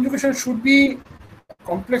charge conjugation should be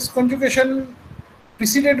complex conjugation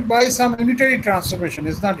preceded by some unitary transformation,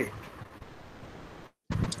 is not it?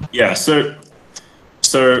 Yeah, so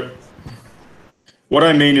what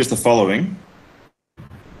I mean is the following.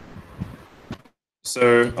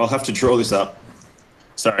 So I'll have to draw this up.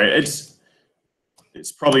 Sorry,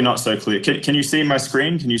 it's probably not so clear. Can you see my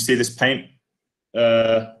screen? Can you see this paint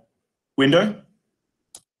window?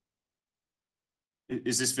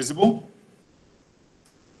 Is this visible?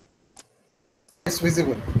 It's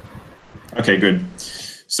visible. Okay, good.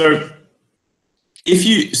 So if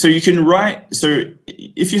you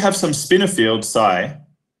have some spinor field psi,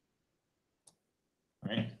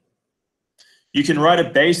 right? You can write a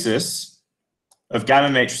basis of gamma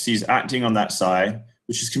matrices acting on that psi,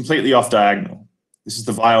 which is completely off diagonal. This is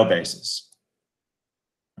the Weyl basis,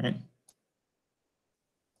 right?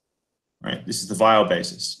 Right. This is the Weyl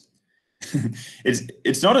basis.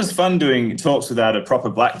 It's not as fun doing talks without a proper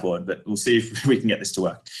blackboard, but we'll see if we can get this to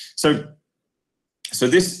work. So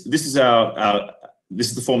this is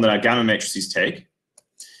the form that our gamma matrices take,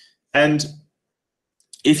 and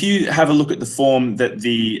if you have a look at the form that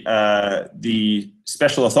the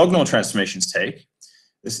special orthogonal transformations take,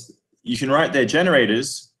 you can write their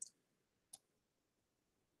generators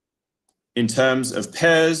in terms of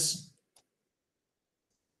pairs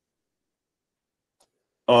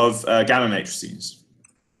of gamma matrices,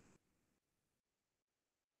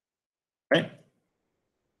 right?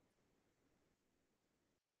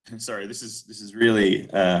 Sorry, this is really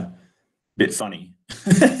bit funny.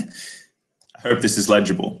 I hope this is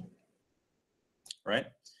legible, right?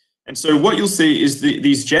 And so what you'll see is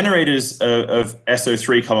these generators of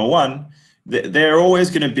SO3, 1, they're always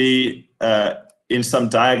going to be in some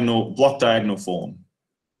block diagonal form,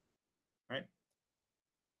 right?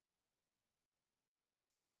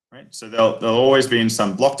 Right. So they'll always be in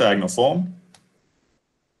some block diagonal form,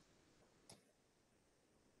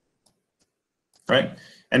 right?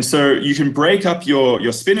 And so you can break up your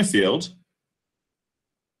spinor field,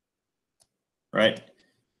 right,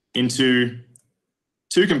 into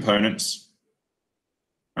two components,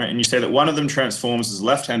 right? And you say that one of them transforms as a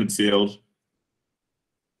left-handed field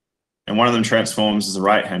and one of them transforms as a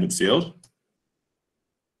right-handed field,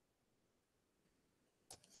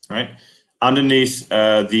 right? Underneath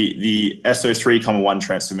the SO3, 1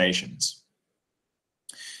 transformations.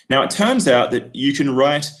 Now, it turns out that you can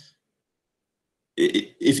write,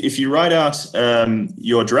 if you write out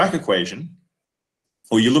your Dirac equation,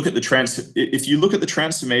 or you look at if you look at the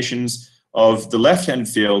transformations of the left-handed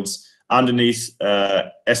fields underneath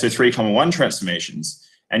SO3, 1 transformations,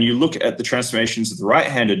 and you look at the transformations of the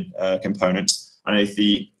right-handed components underneath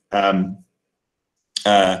the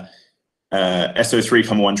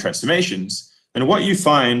SO3, 1 transformations, then what you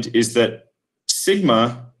find is that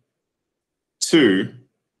sigma 2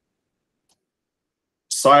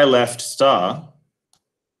 psi left star,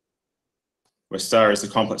 where star is the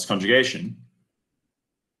complex conjugation,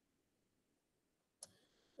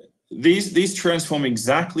 these transform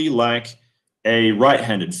exactly like a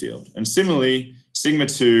right-handed field. And similarly, sigma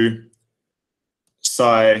 2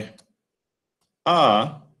 psi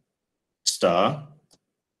r star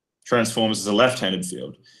transforms as a left-handed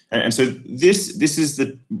field. And so this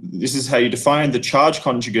is how you define the charge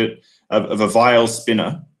conjugate of a Weyl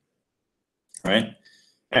spinor, right?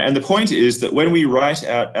 And the point is that when we write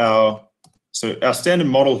out our standard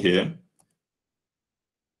model here,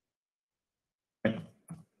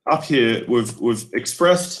 up here we've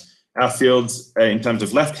expressed our fields in terms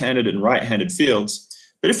of left-handed and right-handed fields.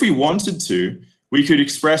 But if we wanted to, we could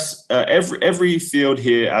express every field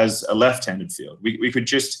here as a left-handed field. We could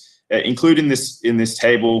just include in this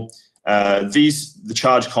table the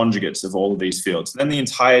charge conjugates of all of these fields. Then the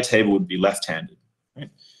entire table would be left-handed, right?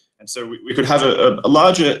 And so we could have a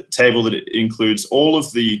larger table that includes all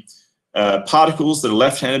of the particles that are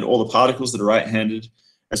left-handed, all the particles that are right-handed,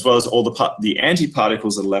 as well as all the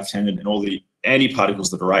antiparticles that are left-handed and all the antiparticles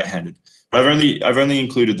that are right-handed. But I've only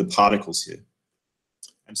included the particles here.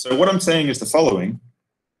 And so what I'm saying is the following.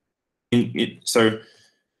 So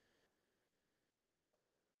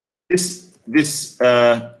if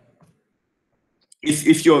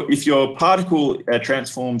your particle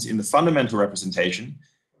transforms in the fundamental representation,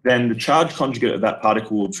 then the charge conjugate of that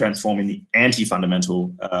particle will transform in the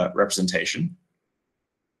anti-fundamental representation.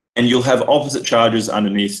 And you'll have opposite charges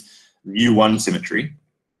underneath U1 symmetry.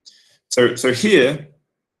 So here,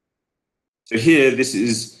 this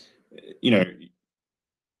is,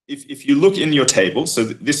 if you look in your table, so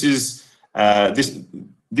this is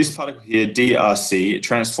this particle here, DRC, it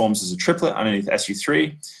transforms as a triplet underneath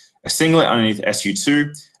SU3, a singlet underneath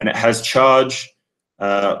SU2, and it has charge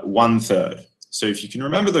 1/3. So if you can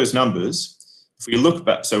remember those numbers, if we look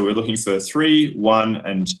back, so we're looking for 3, 1,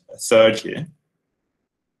 and a third here.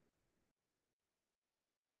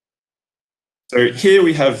 So here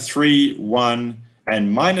we have 3, 1,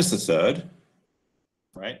 and minus a third,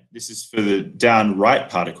 right? This is for the down right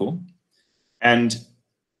particle. And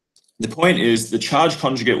the point is the charge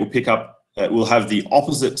conjugate will pick up, will have the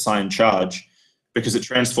opposite sign charge because it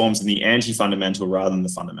transforms in the anti-fundamental rather than the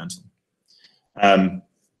fundamental.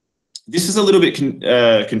 This is a little bit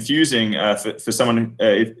confusing for someone,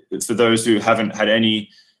 for those who haven't had any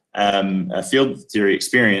field theory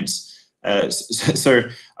experience. So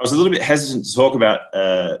I was a little bit hesitant to talk about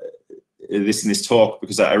this in this talk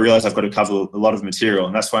because I realized I've got to cover a lot of material,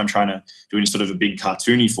 and that's why I'm trying to do it in sort of a big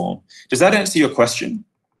cartoony form. Does that answer your question?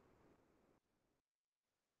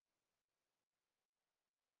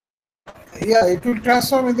 Yeah, it will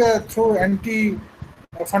transform through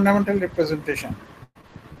anti-fundamental representation.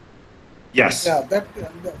 Yes. Yeah,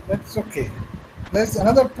 that's okay. There's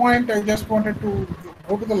another point I just wanted to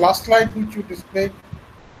go to the last slide which you displayed.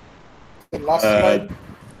 The last slide.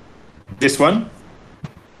 This one?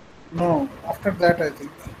 No, after that I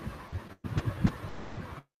think.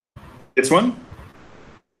 This one?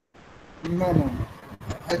 No.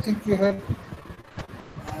 I think you have.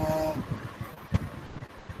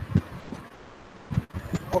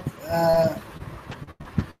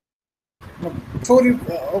 No, sorry.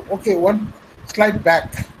 Okay, one slide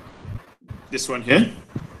back. This one here?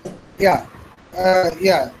 Yeah.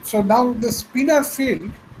 Yeah. So now the spinor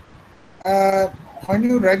field when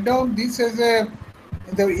you write down this as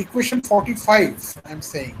the equation 45, I'm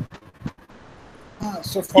saying.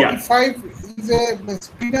 So 45 is the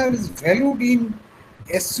spinor is valued in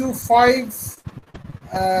SU5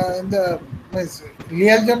 in the Lie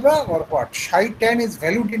algebra, or what? Psi 10 is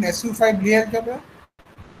valued in SU5 Lie algebra.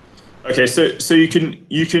 Okay, so you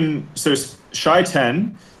can Psi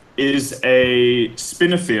 10 is a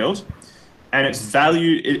spinor field, and its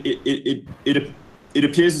value it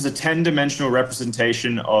appears as a 10-dimensional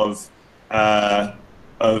representation of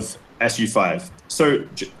SU5. So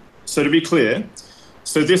to be clear,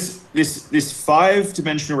 so this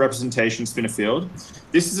 5-dimensional representation spinor field,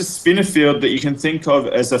 this is a spinor field that you can think of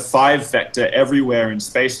as a 5 vector everywhere in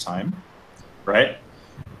space-time, right?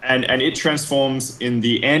 And it transforms in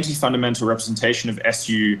the anti-fundamental representation of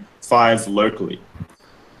SU5 locally.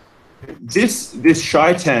 This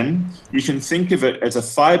Psi 10, you can think of it as a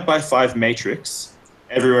 5x5 matrix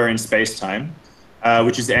everywhere in space-time,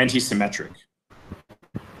 which is anti-symmetric.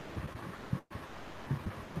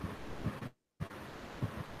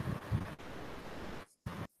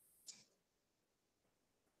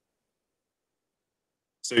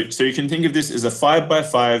 So you can think of this as a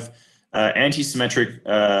 5x5 anti-symmetric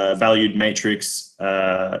valued matrix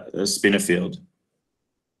spinor field.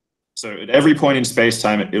 So at every point in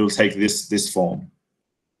space-time, it will take this form.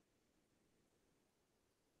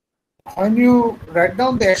 When you write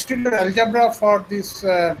down the exterior algebra for this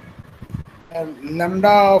lambda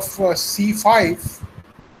of C5,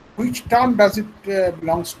 which term does it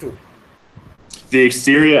belongs to? The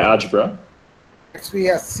exterior algebra. Actually,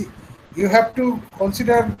 yes, you have to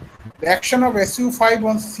consider the action of SU5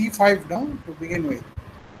 on C5 now to begin with.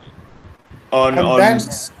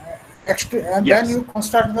 Then you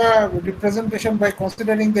construct the representation by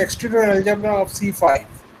considering the exterior algebra of C5.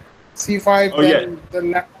 C5, the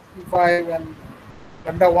lambda C5 and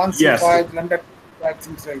lambda 1 C5, lambda 2 C5,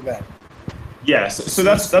 things like that. Yes, so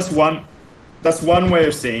that's one way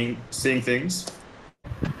of seeing things.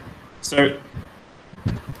 So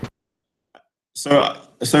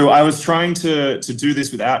I was trying to do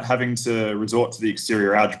this without having to resort to the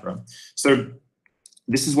exterior algebra. So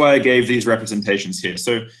this is why I gave these representations here.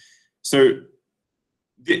 So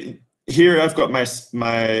here I've got my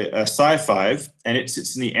psi 5, and it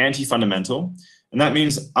sits in the anti-fundamental, and that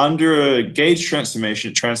means under a gauge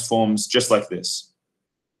transformation, it transforms just like this,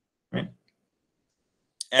 right?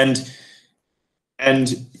 And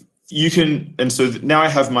so now I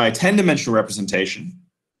have my 10-dimensional representation,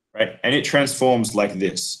 right? And it transforms like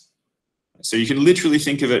this. So you can literally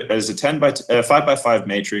think of it as a 5x5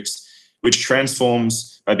 matrix, which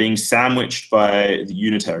transforms by being sandwiched by the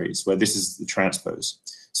unitaries, where this is the transpose.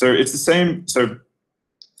 So it's the same. So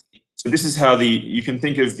this is how you can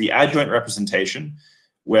think of the adjoint representation,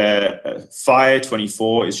 where phi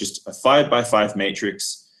 24 is just a 5x5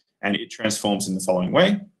 matrix, and it transforms in the following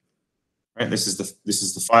way. Right? This is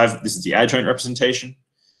the adjoint representation.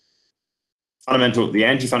 The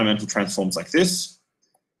anti-fundamental transforms like this,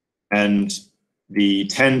 and the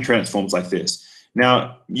 10 transforms like this.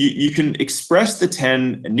 Now, you can express the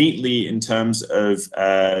 10 neatly in terms of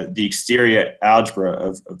the exterior algebra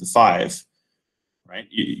of the 5, right?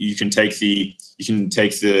 You can take the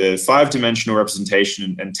 5-dimensional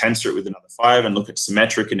representation and tensor it with another 5 and look at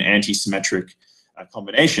symmetric and anti-symmetric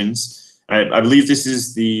combinations. I believe this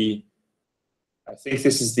is the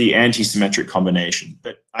anti-symmetric combination,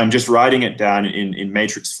 but I'm just writing it down in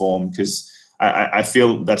matrix form because I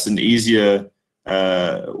feel that's an easier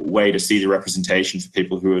way to see the representation for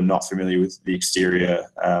people who are not familiar with the exterior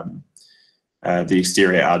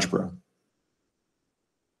algebra.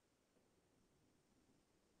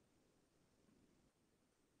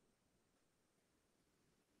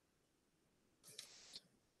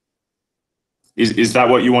 Is that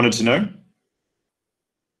what you wanted to know?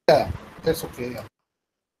 Yeah, that's okay. Yeah.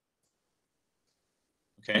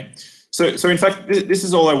 Okay. So in fact, this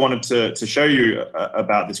is all I wanted to show you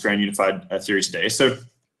about this grand unified theory today. So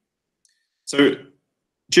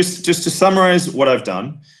just to summarize what I've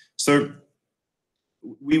done. So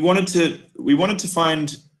we wanted to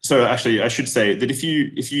find. So actually, I should say that if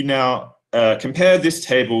you now compare this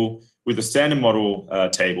table with the standard model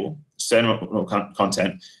table, standard model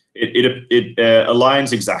content, it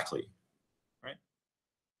aligns exactly, right?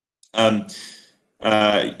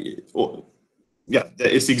 Yeah,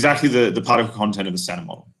 it's exactly the particle content of the standard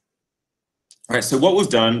model. All right, so what we've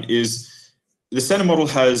done is the standard model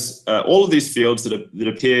has all of these fields that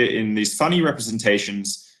appear in these funny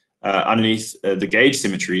representations underneath the gauge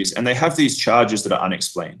symmetries, and they have these charges that are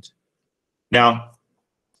unexplained. Now,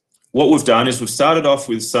 what we've done is we've started off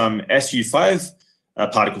with some SU5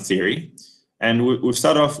 particle theory, And we've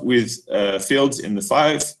started off with fields in the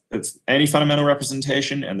 5 of any fundamental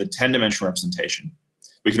representation and the 10-dimensional representation.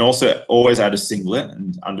 We can also always add a singlet,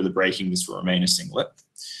 and under the breaking, this will remain a singlet.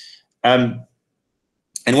 And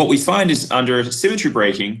what we find is under symmetry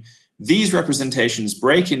breaking, these representations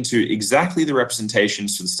break into exactly the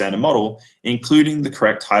representations for the standard model, including the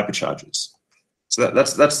correct hypercharges. So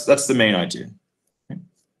that's the main idea.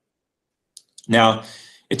 Now,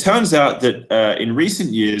 it turns out that in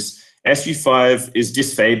recent years, SU5 is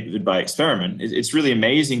disfavored by experiment. It's really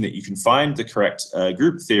amazing that you can find the correct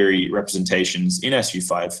group theory representations in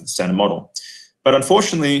SU5 for the standard model. But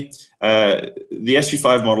unfortunately, the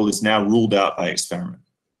SU5 model is now ruled out by experiment.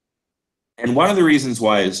 And one of the reasons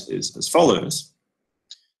why is as follows.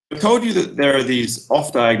 I told you that there are these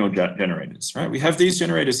off-diagonal generators, right? We have these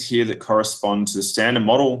generators here that correspond to the standard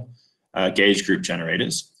model gauge group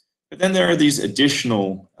generators. But then there are these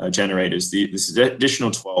additional generators, this additional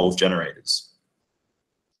 12 generators.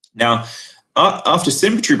 Now, after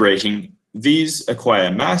symmetry breaking, these acquire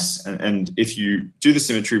mass, and if you do the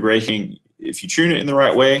symmetry breaking, if you tune it in the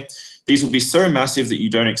right way, these will be so massive that you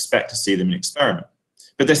don't expect to see them in experiment.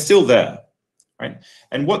 But they're still there, right?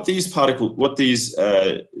 And what these heavy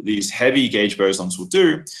gauge bosons will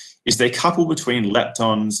do is they couple between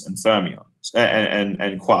leptons and fermions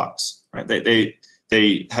and quarks, right?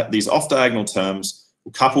 They have these off-diagonal terms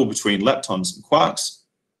will couple between leptons and quarks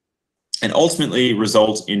and ultimately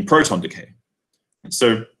result in proton decay. And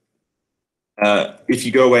so if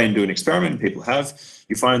you go away and do an experiment, people have,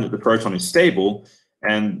 you find that the proton is stable,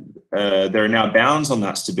 and there are now bounds on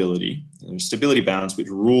that stability. There are stability bounds which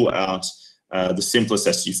rule out the simplest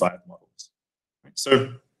SU5 models.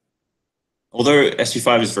 So although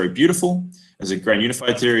SU5 is very beautiful as a grand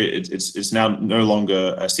unified theory, it's now no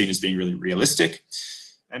longer seen as being really realistic.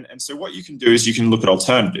 And so what you can do is you can look at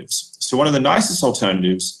alternatives. So one of the nicest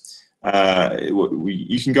alternatives,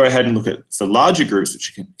 you can go ahead and look at for larger groups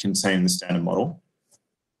which contain the standard model.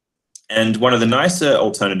 And one of the nicer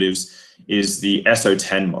alternatives is the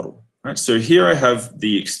SO10 model. Right? So here I have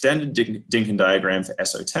the extended Dinkin diagram for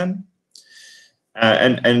SO10.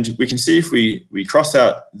 And we can see if we cross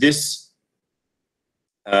out this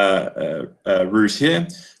root here,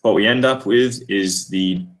 what we end up with is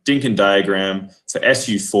the Dinkin diagram for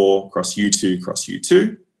SU4 cross U2 cross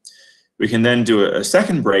U2. We can then do a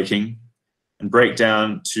second breaking and break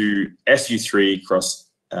down to SU3 cross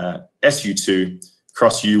SU2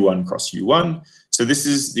 cross U1 cross U1. So this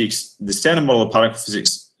is the standard model of particle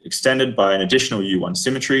physics extended by an additional U1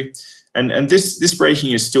 symmetry. And this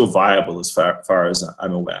breaking is still viable as far as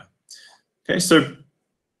I'm aware. Okay, so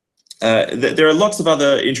there are lots of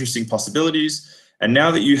other interesting possibilities. And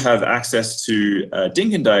now that you have access to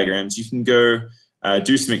Dinkin diagrams, you can go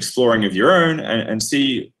do some exploring of your own and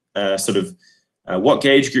see what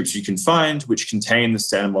gauge groups you can find which contain the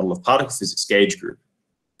standard model of particle physics gauge group.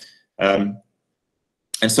 And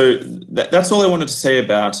so that's all I wanted to say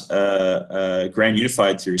about grand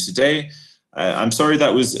unified theories today. I'm sorry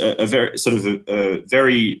that was a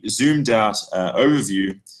very zoomed out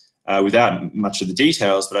overview without much of the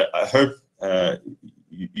details, but I hope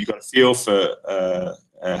you got a feel for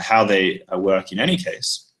how they work in any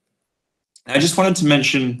case. I just wanted to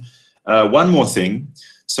mention one more thing.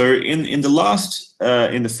 So in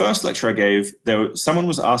the first lecture I gave, someone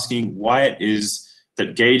was asking why it is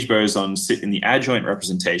that gauge bosons sit in the adjoint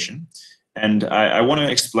representation, and I want to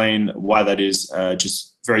explain why that is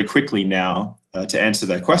just very quickly now to answer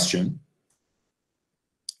that question.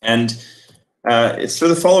 And it's for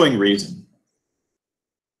the following reason.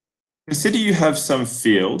 Consider you have some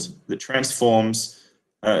field that transforms,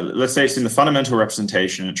 let's say it's in the fundamental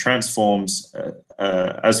representation, it transforms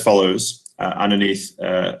as follows underneath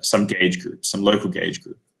some gauge group, some local gauge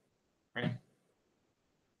group. Right?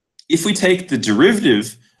 If we take the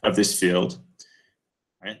derivative of this field,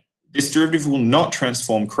 right, this derivative will not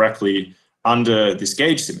transform correctly under this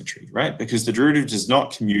gauge symmetry, right? Because the derivative does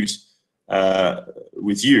not commute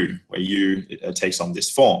with U, where U takes on this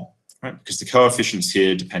form, right? Because the coefficients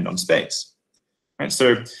here depend on space, right?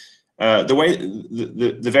 So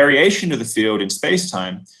the variation of the field in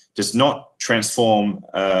space-time does not transform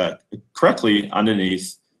correctly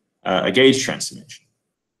underneath a gauge transformation.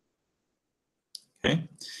 Okay,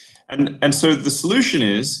 and so the solution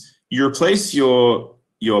is you replace your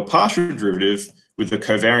partial derivative with a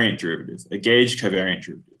covariant derivative, a gauge covariant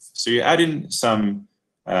derivative. So you add in some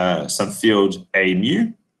field A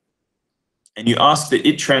mu, and you ask that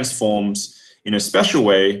it transforms in a special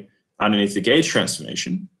way underneath the gauge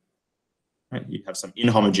transformation. Right? You have some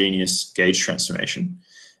inhomogeneous gauge transformation.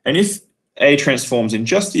 And if A transforms in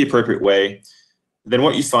just the appropriate way, then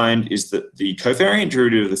what you find is that the covariant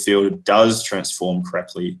derivative of the field does transform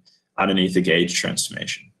correctly underneath the gauge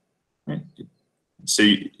transformation. Right? So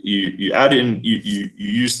you add in, you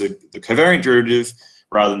use the covariant derivative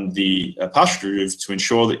rather than the partial derivative to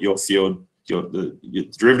ensure that your field, the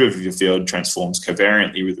derivative of your field transforms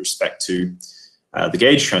covariantly with respect to the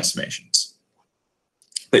gauge transformations.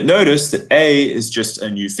 But notice that A is just a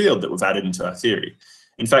new field that we've added into our theory.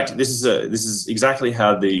 In fact, this is exactly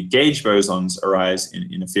how the gauge bosons arise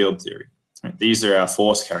in a field theory. Right? These are our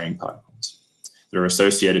force-carrying particles that are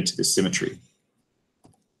associated to this symmetry.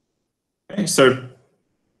 Okay, so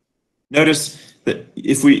notice that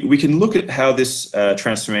if we can look at how this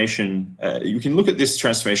transformation, you can look at this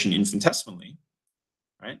transformation infinitesimally,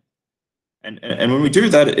 right? And when we do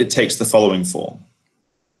that, it takes the following form.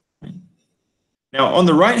 Right? Now, on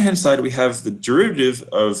the right-hand side, we have the derivative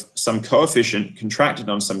of some coefficient contracted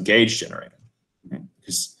on some gauge generator, right?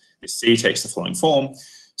 Because this C takes the following form.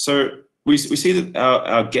 So we see that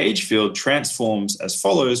our gauge field transforms as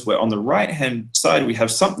follows, where on the right-hand side, we have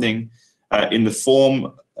something in the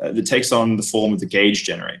form that takes on the form of the gauge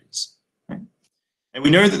generators. Right? And we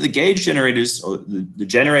know that the gauge generators, or the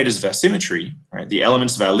generators of our symmetry, right, the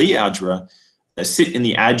elements of our Lie algebra, sit in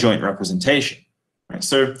the adjoint representation. Right?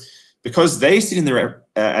 So because they sit in the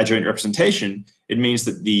adjoint representation, it means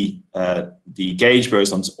that the gauge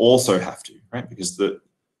bosons also have to, right? Because the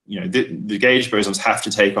gauge bosons have to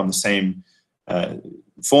take on the same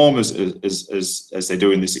form as they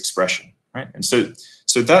do in this expression, right? And so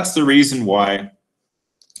that's the reason why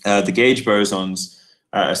the gauge bosons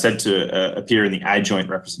are said to appear in the adjoint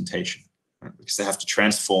representation, right? Because they have to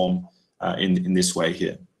transform in this way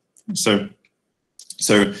here. So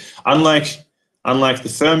unlike the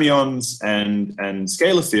fermions and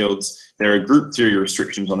scalar fields, there are group theory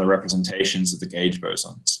restrictions on the representations of the gauge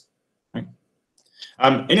bosons. Right?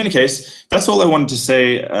 In any case, that's all I wanted to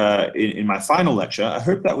say in my final lecture. I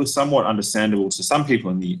hope that was somewhat understandable to some people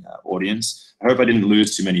in the audience. I hope I didn't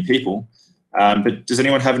lose too many people. But does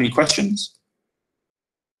anyone have any questions?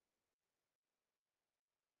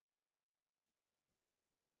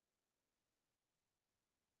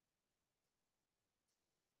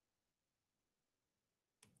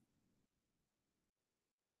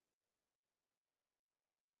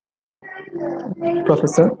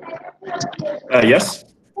 Professor? Yes?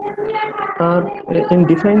 In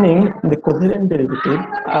defining the covariant derivative,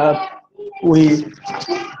 we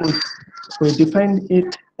defined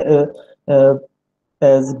it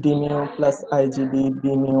as d mu plus IGB,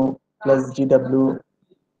 b mu plus GW.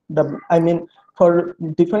 I mean, for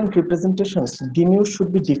different representations, d mu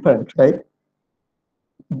should be different, right?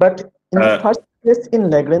 But in the first place, in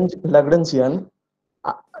Lagrangian,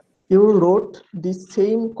 you wrote the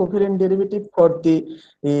same covariant derivative for the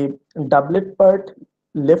doublet part,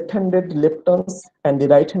 left-handed leptons and the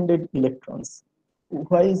right-handed electrons.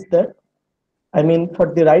 Why is that? I mean,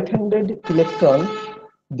 for the right-handed electron,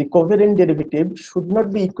 the covariant derivative should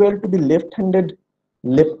not be equal to the left-handed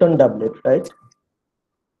lepton doublet, right?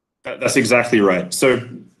 That's exactly right. So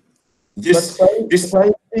this,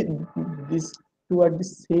 why these two are the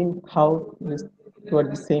same? How these two are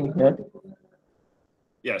the same here?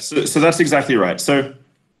 Yeah, so that's exactly right. So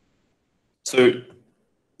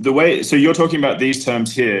you're talking about these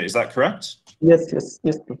terms here, is that correct? Yes,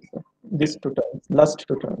 Professor. These two terms, last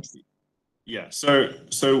two terms. Yeah.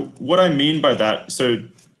 So what I mean by that, so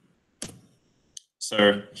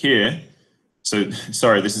here,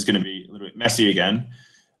 sorry, this is going to be a little bit messy again,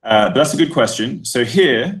 but that's a good question. So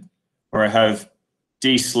here, where I have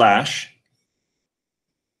d slash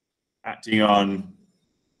acting on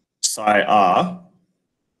psi r,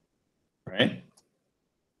 right?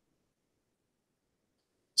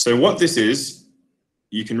 So what this is,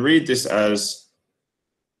 you can read this as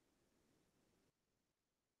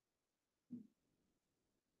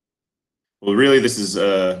well, really this is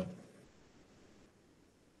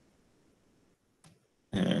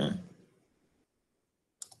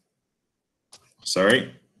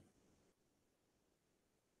sorry.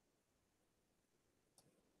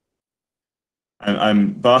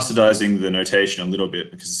 I'm bastardizing the notation a little bit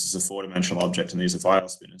because this is a four-dimensional object and these are Weyl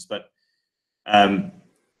spinors. But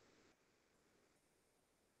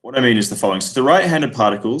what I mean is the following. So the right-handed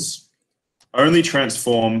particles only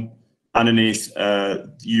transform underneath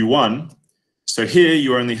U1. So here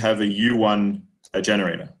you only have a U1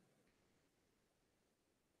 generator.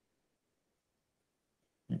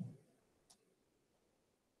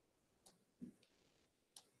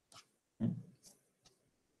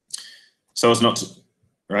 So it's not,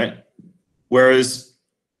 right? Whereas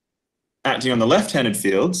acting on the left-handed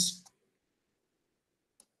fields,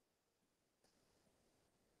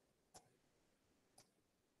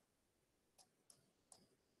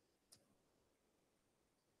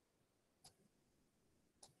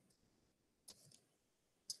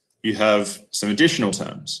 you have some additional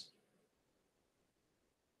terms.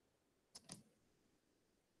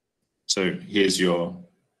 So here's your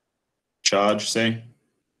charge, say.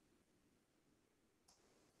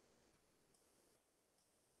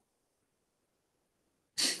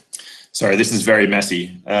 Sorry, this is very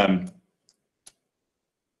messy.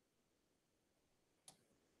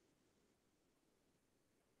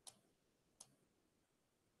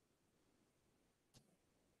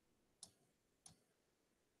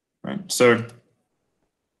 Right, so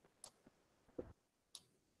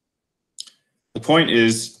the point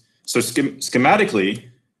is, so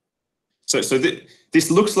schematically,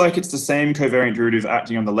 this looks like it's the same covariant derivative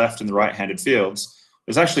acting on the left and the right-handed fields.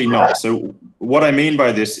 It's actually not. So what I mean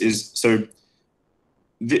by this is, so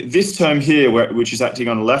this term here, which is acting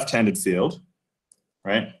on a left-handed field,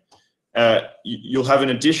 right? You'll have an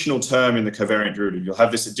additional term in the covariant derivative. You'll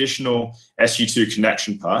have this additional SU2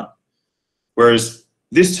 connection part, whereas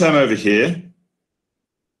this term over here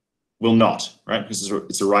will not, right? Because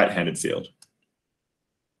it's a right-handed field.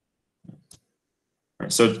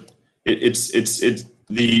 Right, so the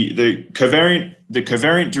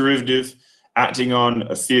covariant derivative acting on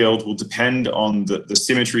a field will depend on the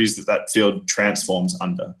symmetries that field transforms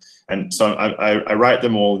under. And so I write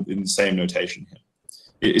them all in the same notation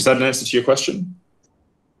here. Is that an answer to your question?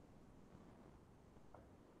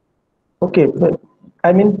 Okay, but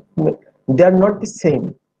I mean, they are not the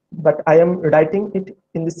same, but I am writing it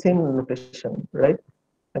in the same notation, right?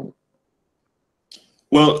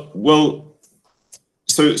 Well,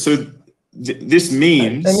 so this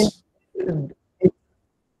means. I mean,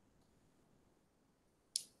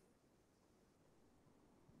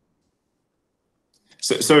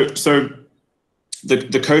 So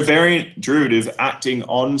the covariant derivative acting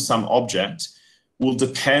on some object will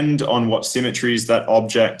depend on what symmetries that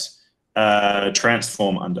object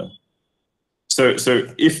transform under. So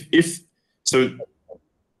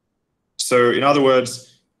in other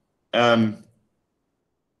words,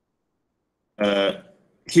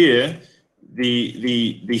 here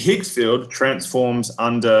the Higgs field transforms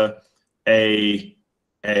under an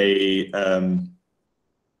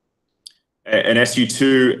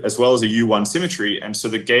SU2 as well as a U1 symmetry, and so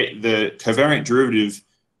the covariant derivative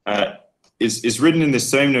is written in the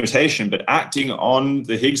same notation, but acting on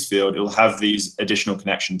the Higgs field, it'll have these additional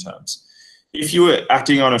connection terms. If you were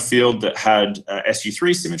acting on a field that had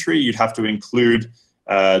SU3 symmetry, you'd have to include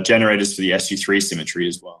generators for the SU3 symmetry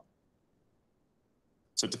as well.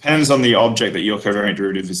 So it depends on the object that your covariant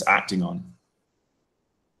derivative is acting on,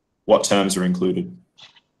 what terms are included.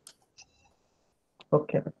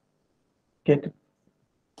 Okay. Get it.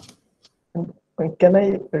 And can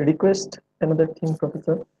I request another thing,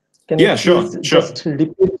 Professor? Can you sure. Just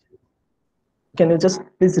repeat? Can you just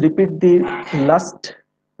please repeat the last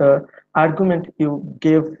argument you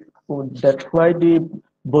gave, that why the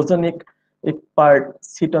bosonic part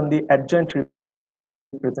sit on the adjoint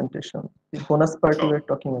representation? The bonus part we were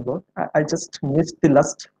talking about. I just missed the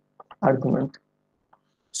last argument.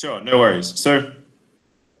 Sure, no worries. So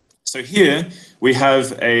here we have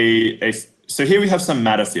some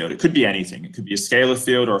matter field. It could be anything. It could be a scalar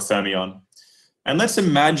field or a fermion. And let's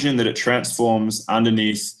imagine that it transforms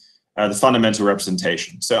underneath the fundamental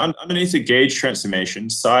representation. So underneath the gauge transformation,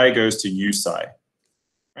 psi goes to u psi,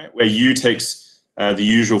 right? Where u takes the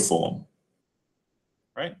usual form,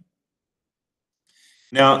 right?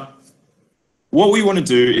 Now, what we want to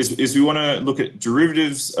do is we want to look at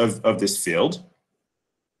derivatives of this field.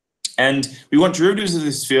 And we want derivatives of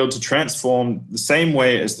this field to transform the same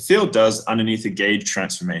way as the field does underneath a gauge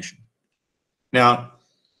transformation. Now,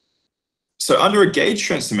 so under a gauge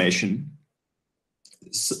transformation,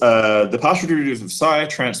 the partial derivative of psi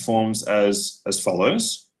transforms as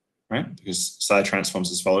follows, right? Because psi transforms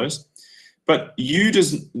as follows. But u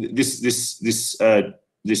does this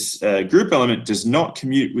group element does not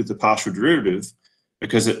commute with the partial derivative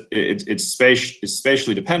because it's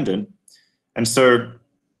spatially dependent, and so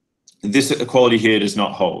this equality here does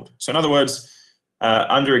not hold. So in other words,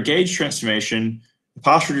 under a gauge transformation, the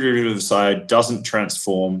partial derivative of psi doesn't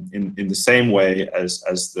transform in the same way as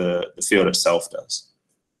the field itself does.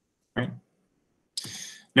 Right?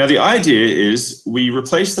 Now the idea is we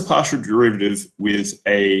replace the partial derivative with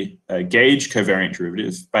a gauge covariant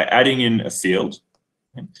derivative by adding in a field.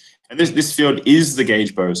 Right? And this field is the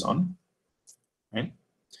gauge boson, right?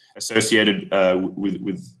 Associated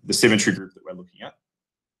with the symmetry group that we're looking at.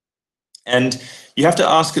 And you have to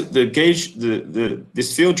ask the gauge,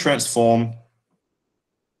 this field transform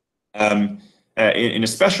in a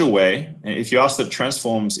special way. And if you ask that it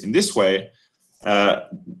transforms in this way,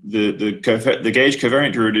 the gauge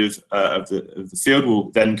covariant derivative of the field will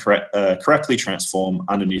then correctly transform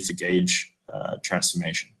underneath the gauge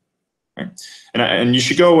transformation. Right? And you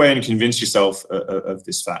should go away and convince yourself of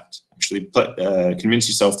this fact. Actually, convince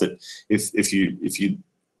yourself that if you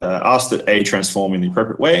ask that A transform in the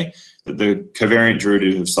appropriate way, that the covariant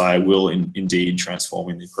derivative of psi will indeed transform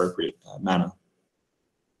in the appropriate manner.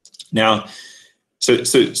 Now,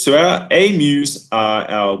 so our A mu's are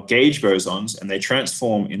our gauge bosons, and they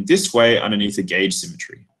transform in this way underneath a gauge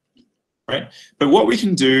symmetry, right? But what we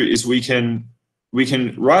can do is we can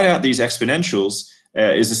write out these exponentials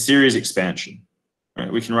as a series expansion.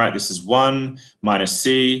 Right? We can write this as 1 minus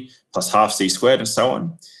c plus half c squared and so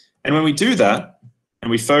on. And when we do that, and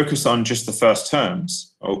we focus on just the first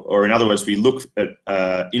terms, or in other words, we look at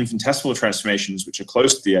infinitesimal transformations which are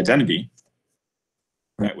close to the identity,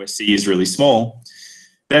 right, where c is really small,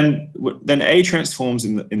 then A transforms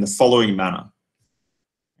in the following manner.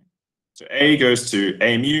 So A goes to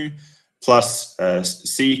A mu plus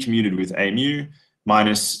c commuted with A mu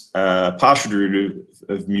minus partial derivative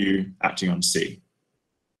of mu acting on c.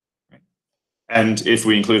 Right? And if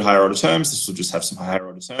we include higher order terms, this will just have some higher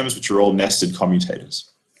order terms, which are all nested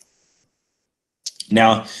commutators.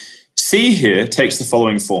 Now, C here takes the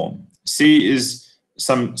following form. C is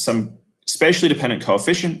some spatially dependent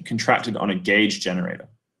coefficient contracted on a gauge generator.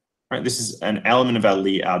 Right? This is an element of our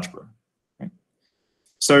Lie algebra. Right?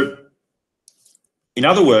 So, in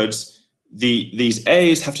other words, these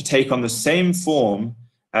A's have to take on the same form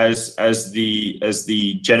as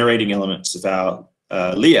the generating elements of our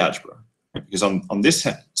Lie algebra. Right? Because on this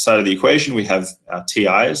side of the equation, we have our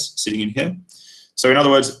TI's sitting in here. So in other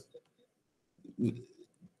words,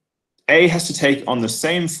 A has to take on the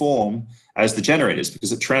same form as the generators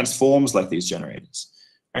because it transforms like these generators.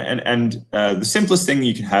 And the simplest thing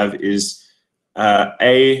you can have is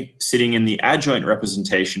A sitting in the adjoint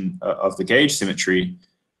representation of the gauge symmetry,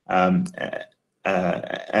 and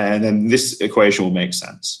then this equation will make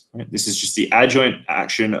sense. Right? This is just the adjoint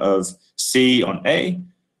action of C on A,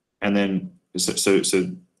 and then so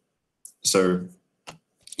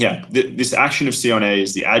yeah, this action of C on A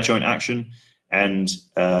is the adjoint action, and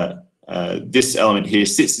this element here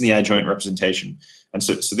sits in the adjoint representation. And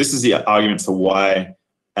so this is the argument for why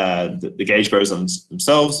the gauge bosons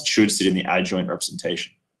themselves should sit in the adjoint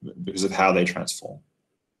representation because of how they transform.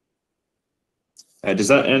 Does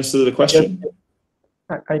that answer the question?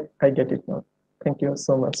 I get it now. Thank you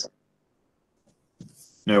so much.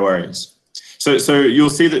 No worries. So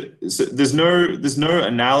you'll see that there's no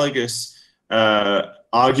analogous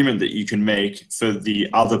argument that you can make for the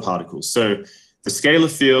other particles. So the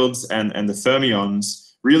scalar fields and the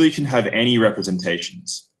fermions really can have any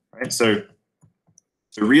representations, right? So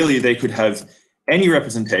really they could have any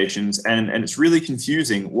representations, and it's really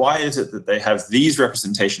confusing. Why is it that they have these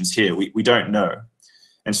representations here? We don't know.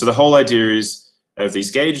 And so the whole idea is of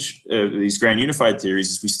these grand unified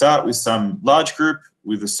theories is we start with some large group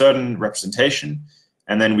with a certain representation,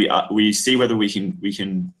 and then we see whether we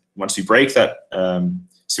can once we break that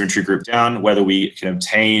symmetry group down, whether we can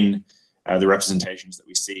obtain the representations that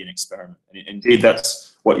we see in experiment. And indeed,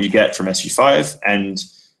 that's what you get from SU5. And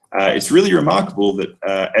it's really remarkable that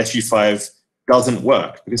SU5 doesn't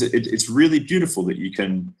work because it's really beautiful that you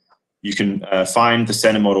can find the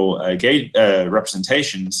center model gauge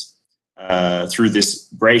representations through this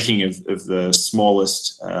breaking of the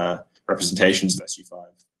smallest representations of SU5.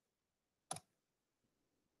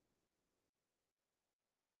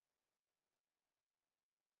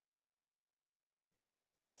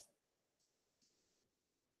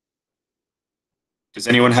 Does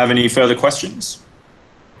anyone have any further questions?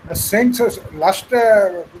 Since last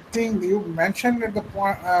thing you mentioned at the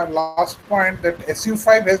point, last point that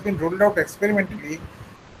SU5 has been ruled out experimentally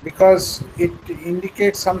because it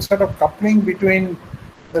indicates some sort of coupling between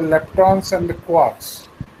the leptons and the quarks,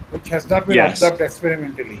 which has not been observed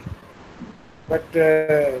experimentally. But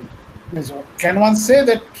can one say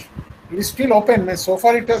that it is still open? So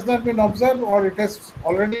far it has not been observed, or it has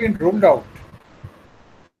already been ruled out?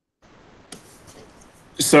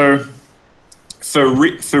 So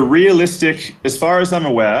for realistic, as far as I'm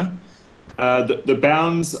aware, the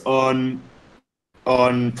bounds on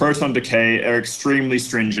proton decay are extremely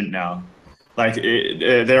stringent now. Like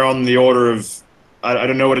they're on the order of, I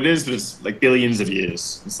don't know what it is, but it's like billions of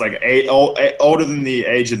years. It's like older than the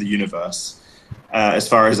age of the universe, as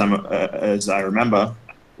far as I remember.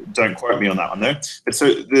 Don't quote me on that one though. But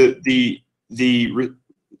so the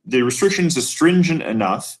restrictions are stringent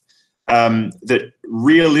enough that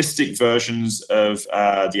realistic versions of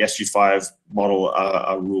the SU5 model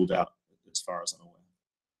are ruled out, as far as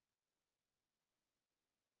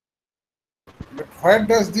I'm But where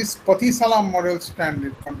does this Pati-Salam model stand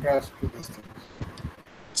in contrast to this thing?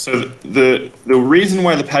 So the reason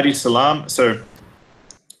why the Pati-Salam,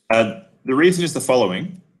 the reason is the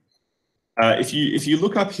following. If you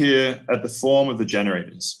look up here at the form of the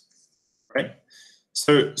generators, right?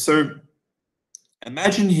 So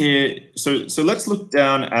imagine here. So let's look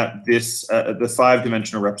down at this the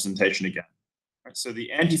 5-dimensional representation again. Right? So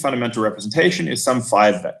the anti-fundamental representation is some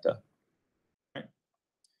 5 vector. Right?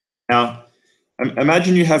 Now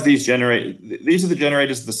imagine you have these generators. These are the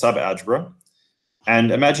generators of the subalgebra,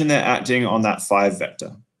 and imagine they're acting on that 5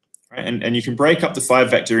 vector. Right? And you can break up the 5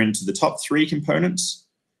 vector into the top 3 components.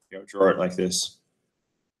 Draw it like this.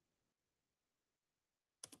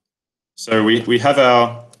 So we have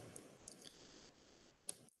our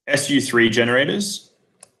SU3 generators,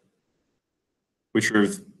 which are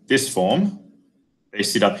of this form. They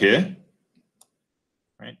sit up here,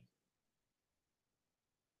 right?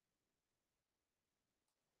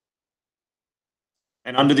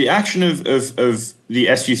 And under the action of the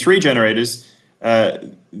SU3 generators,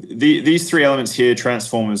 these 3 elements here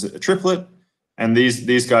transform as a triplet, and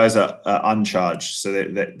these guys are uncharged, so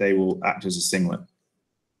they will act as a singlet.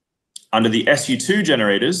 Under the SU2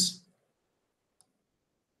 generators,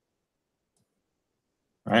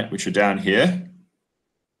 right, which are down here,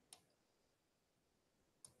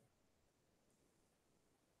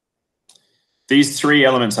 these 3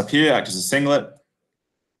 elements up here act as a singlet,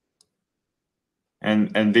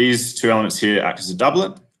 and these 2 elements here act as a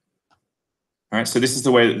doublet. All right, so this is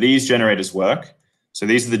the way that these generators work. So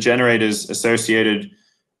these are the generators associated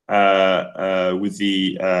with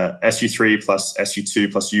the SU3 plus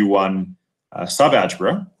SU2 plus U1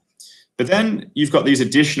 subalgebra. But then you've got these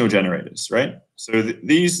additional generators, right? So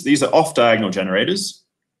these are off-diagonal generators,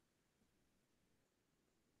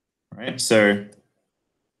 right? So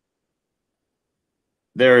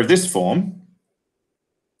they're of this form.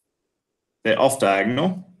 They're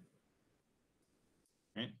off-diagonal.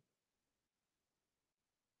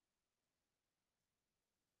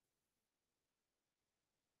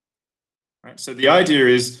 Right? So the idea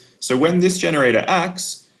is, so when this generator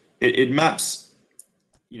acts, it maps,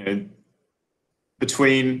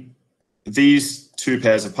 between these 2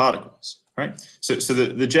 pairs of particles, right? So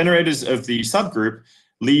the generators of the subgroup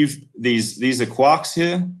leave these are quarks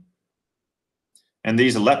here, and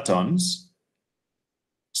these are leptons.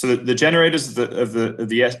 So the generators of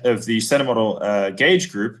the center model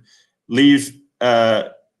gauge group leave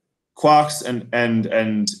quarks and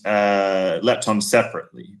leptons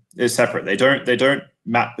separately. They're separate. They don't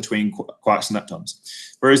map between quarks and leptons.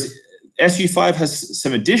 Whereas SU5 has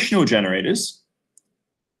some additional generators,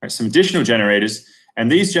 right? Some additional generators,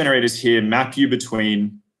 and these generators here map you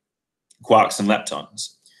between quarks and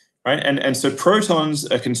leptons, right? And so protons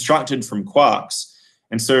are constructed from quarks.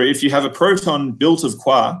 And so if you have a proton built of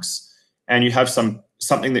quarks and you have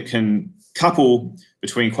something that can couple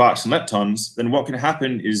between quarks and leptons, then what can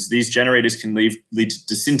happen is these generators can lead to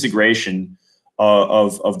disintegration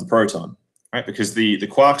of the proton, right? Because the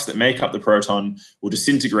quarks that make up the proton will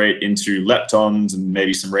disintegrate into leptons and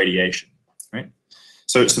maybe some radiation, right?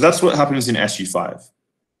 So that's what happens in SU5.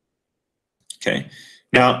 Okay.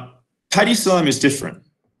 Now, Pati-Salam is different.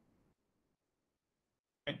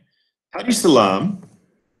 Right? Pati-Salam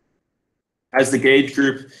has the gauge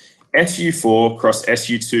group SU4 cross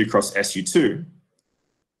SU2 cross SU2,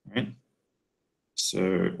 right? So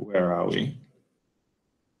where are we?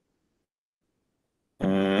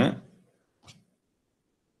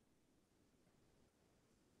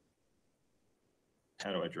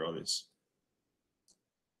 How do I draw this?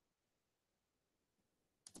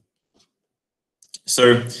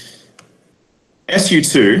 So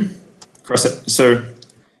SU2 cross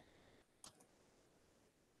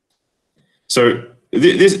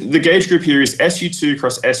the gauge group here is SU2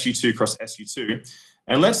 cross SU2 cross SU2,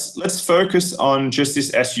 and let's focus on just this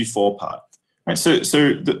SU4 part, right? So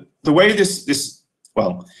the way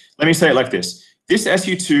well, let me say it like this: this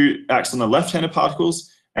SU2 acts on the left-handed particles,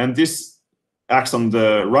 and this acts on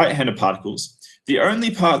the right-handed particles. The only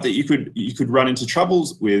part that you could run into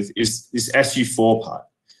troubles with is this SU4 part,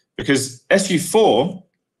 because SU4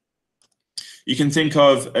 you can think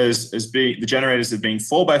of as being the generators of being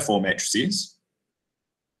 4x4 matrices,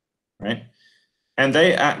 right? And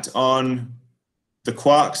they act on the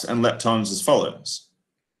quarks and leptons as follows.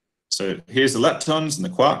 So here's the leptons and the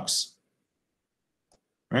quarks,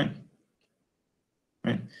 right?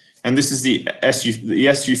 Right. And this is the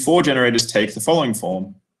SU4 generators take the following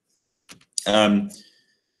form.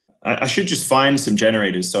 I should just find some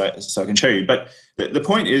generators so I can show you. But the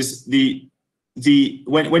point is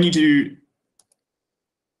when you do,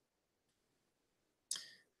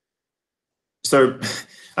 so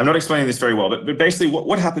I'm not explaining this very well, but basically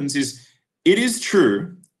what happens is it is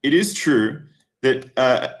true that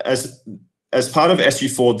as part of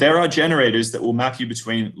SU4, there are generators that will map you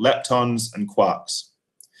between leptons and quarks.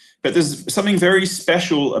 But there's something very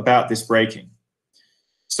special about this breaking.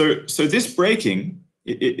 So this breaking,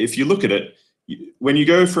 if you look at it, when you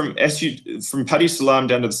go from Patti Salam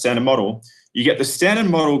down to the standard model, you get the standard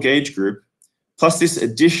model gauge group plus this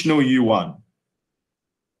additional U1.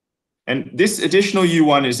 And this additional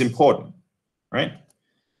U1 is important, right?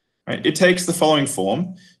 It takes the following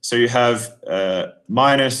form. So you have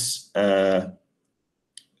minus 3,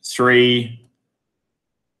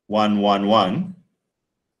 1, 1, 1,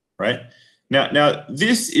 right? Now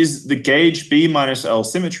this is the gauge B minus L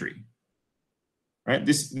symmetry, right?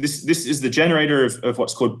 This is the generator of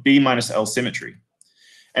what's called B minus L symmetry.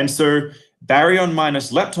 And so baryon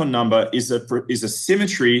minus lepton number is a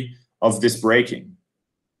symmetry of this breaking,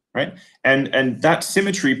 right? And that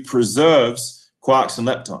symmetry preserves quarks and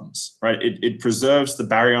leptons, right? It preserves the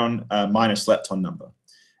baryon minus lepton number.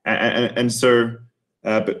 And so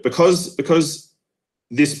but because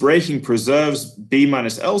this breaking preserves B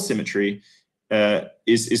minus L symmetry,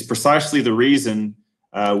 is precisely the reason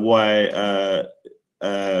why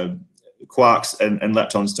quarks and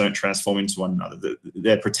leptons don't transform into one another.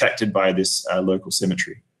 They're protected by this local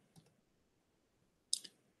symmetry.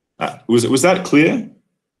 Was that clear?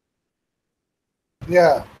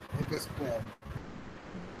 Yeah, it is clear.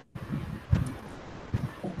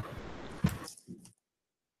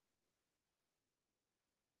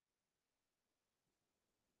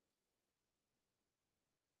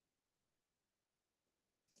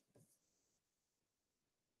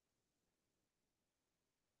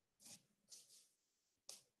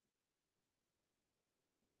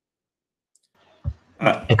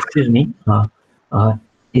 Excuse me.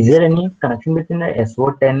 Is there any connection between the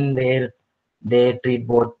SO10 where they treat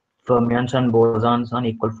both fermions and bosons on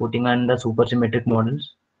equal footing and the supersymmetric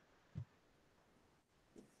models?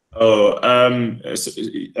 Oh,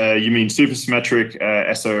 you mean supersymmetric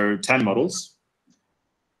SO10 models?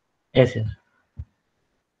 Yes, yes.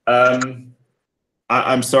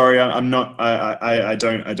 I'm sorry, I'm not. I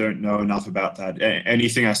don't know enough about that.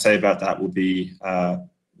 Anything I say about that will be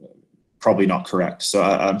probably not correct. So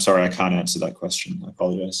I'm sorry, I can't answer that question. I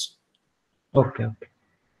apologize. Okay.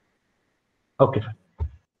 Okay.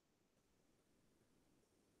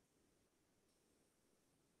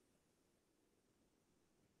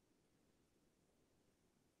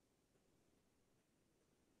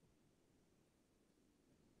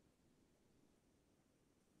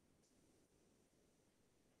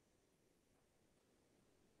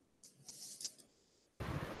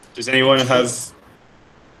 Does anyone have?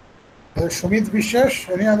 Shumit Vishesh,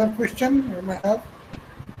 any other question you may have?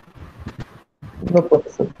 No,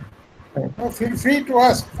 Professor. No, feel free to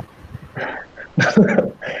ask.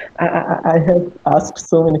 I have asked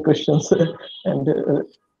so many questions and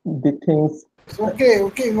the things. It's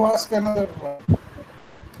okay, you ask another one.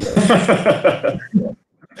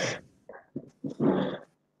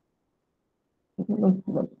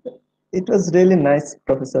 It was really nice,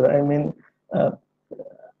 Professor. I mean,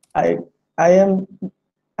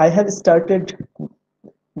 I have started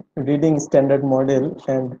reading standard model,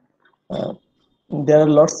 and there are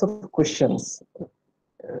lots of questions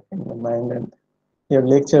in my mind. And your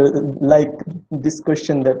lecture, like this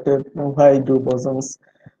question that why do bosons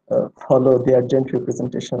follow the adjoint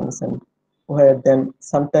representations, and where then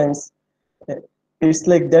sometimes it's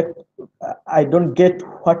like that I don't get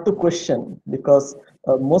what to question, because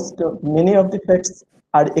many of the facts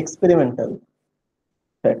are experimental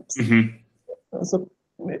facts. Mm-hmm. So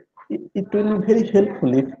it will be very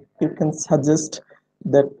helpful if you can suggest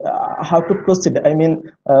that how to proceed. I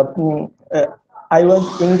mean, I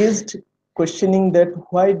was engaged questioning that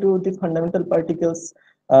why do the fundamental particles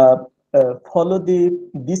follow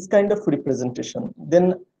this kind of representation.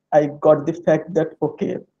 Then I got the fact that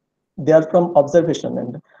okay, they are from observation,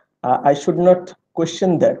 and I should not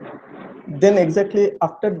question that. Then exactly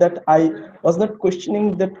after that, I was not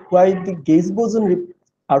questioning that why the gauge boson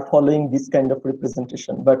are following this kind of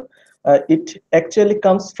representation, but it actually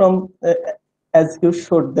comes from, as you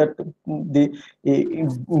showed, that the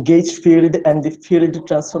gauge field and the field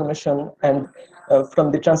transformation, and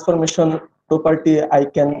from the transformation property, I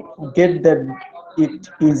can get that it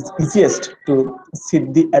is easiest to see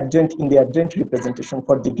the adjoint in the adjoint representation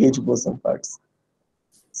for the gauge boson parts.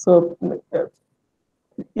 So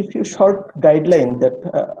if you short guideline that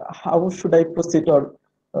how should I proceed, or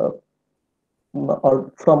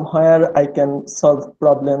from where I can solve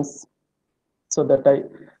problems so that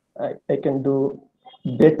I can do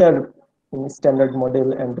better in standard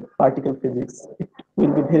model and particle physics. It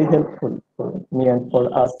will be very helpful for me and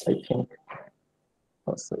for us, I think.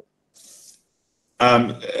 Also.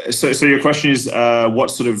 So your question is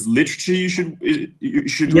what sort of literature you should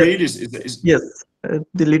Yes. read? Yes,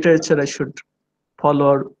 the literature I should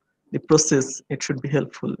follow the process. It should be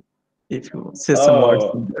helpful if you say some words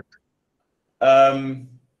in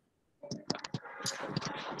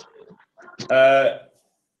that.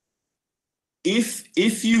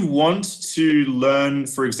 If you want to learn,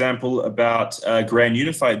 for example, about grand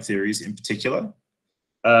unified theories in particular,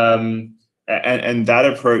 and that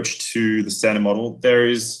approach to the Standard Model, there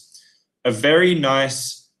is a very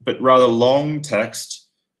nice but rather long text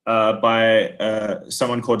by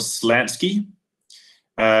someone called Slansky.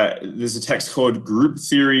 There's a text called Group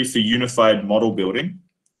Theory for Unified Model Building.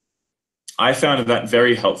 I found that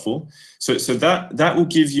very helpful. So that will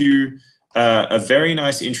give you a very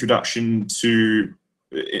nice introduction to,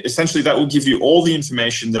 essentially that will give you all the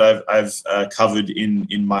information that I've covered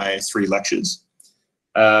in my 3 lectures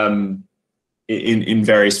in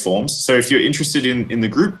various forms. So if you're interested in the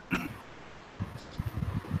group,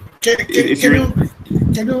 can you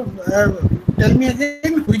tell me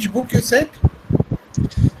again which book you said?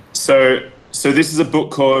 So this is a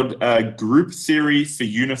book called Group Theory for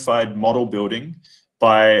Unified Model Building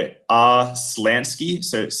by R. Slansky.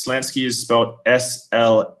 So Slansky is spelled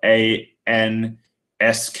S-L-A-N-S-K-Y.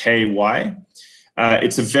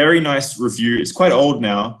 It's a very nice review. It's quite old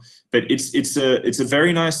now, but it's a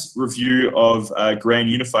very nice review of grand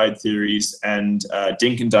unified theories and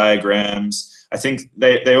Dinkin diagrams. I think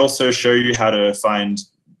they also show you how to find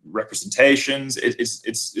representations.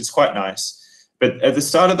 It's quite nice. But at the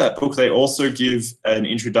start of that book, they also give an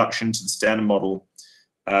introduction to the Standard Model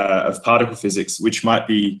of particle physics, which might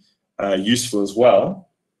be useful as well.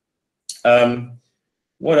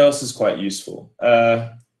 What else is quite useful?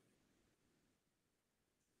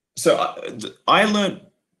 So I learned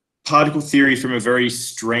particle theory from a very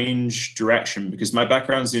strange direction because my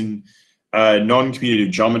background's in non-commutative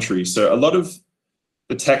geometry. So a lot of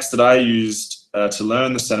the texts that I used to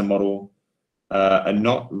learn the Standard Model are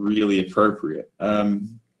not really appropriate. Let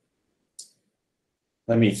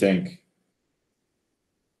me think.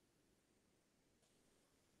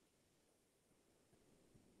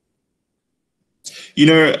 You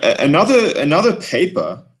know, another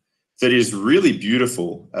paper that is really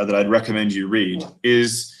beautiful that I'd recommend you read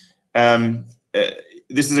is,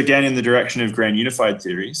 this is again in the direction of grand unified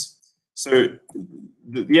theories. So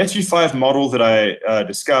the SU5 model that I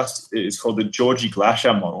discussed is called the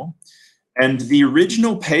Georgi-Glashow model. And the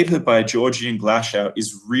original paper by Georgi and Glashow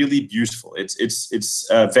is really beautiful. It's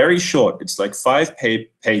very short. It's like 5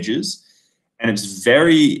 pages, and it's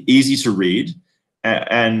very easy to read. You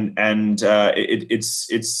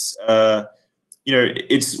know,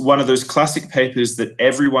 it's one of those classic papers that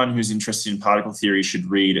everyone who's interested in particle theory should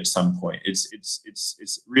read at some point. It's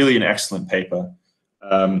really an excellent paper.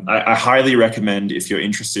 I highly recommend, if you're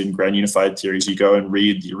interested in grand unified theories, you go and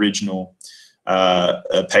read the original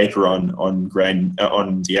paper on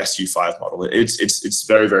the SU5 model. It's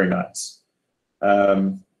very, very nice.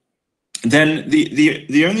 Then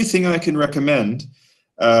the only thing I can recommend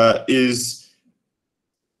is,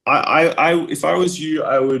 if I was you,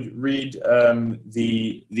 I would read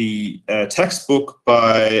the textbook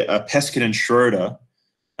by Peskin and Schroeder.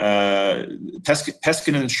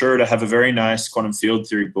 Peskin and Schroeder have a very nice quantum field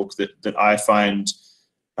theory book that I find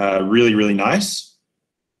really, really nice.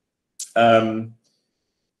 And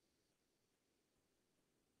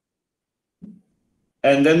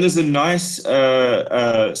then there's a nice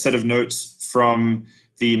set of notes from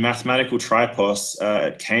the mathematical tripos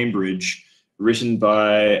at Cambridge, written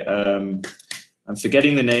by, I'm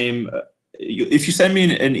forgetting the name. If you send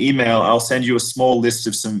me an email, I'll send you a small list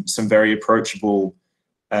of some very approachable,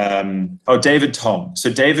 David Tong.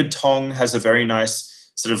 So David Tong has a very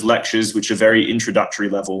nice sort of lectures which are very introductory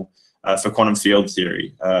level for quantum field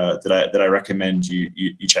theory that I recommend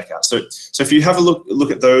you check out. So if you have a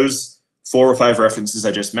look at those 4 or 5 references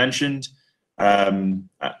I just mentioned,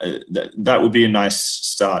 that would be a nice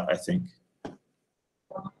start, I think.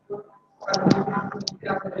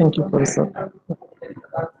 Thank you, Professor.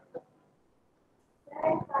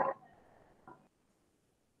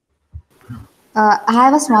 I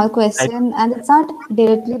have a small question, and it's not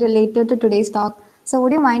directly related to today's talk. So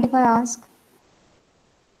would you mind if I ask?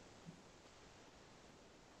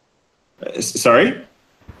 Sorry?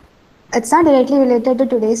 It's not directly related to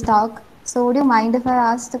today's talk. So would you mind if I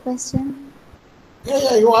ask the question?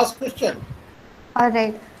 Yeah, you ask question. All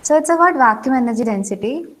right. So it's about vacuum energy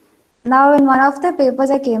density. Now, in one of the papers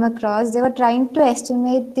I came across, they were trying to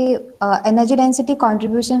estimate the energy density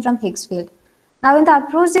contribution from Higgs field. Now, in the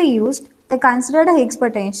approach they used, they considered a Higgs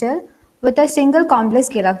potential with a single complex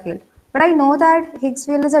scalar field. But I know that Higgs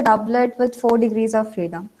field is a doublet with 4 degrees of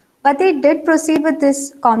freedom. But they did proceed with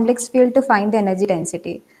this complex field to find the energy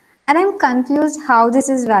density. And I'm confused how this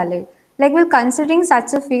is valid. Like, will considering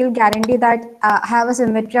such a field guarantee that have a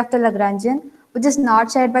symmetry of the Lagrangian, which is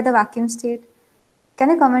not shared by the vacuum state? Can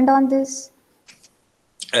you comment on this?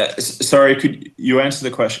 Sorry, could you answer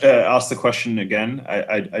the question? Ask the question again.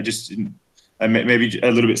 I just didn't. Maybe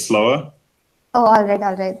a little bit slower. Oh, all right,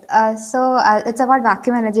 all right. So it's about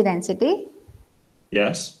vacuum energy density.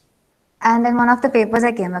 Yes. And in one of the papers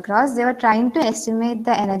I came across, they were trying to estimate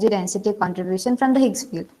the energy density contribution from the Higgs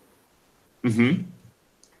field. Mm-hmm.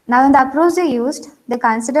 Now, in the approach they used, they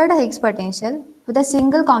considered a Higgs potential with a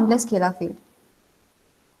single complex scalar field.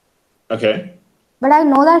 Okay. But I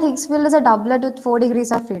know that Higgs field is a doublet with 4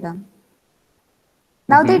 degrees of freedom.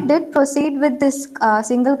 Now, they did proceed with this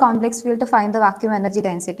single complex field to find the vacuum energy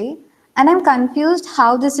density. And I'm confused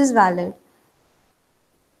how this is valid.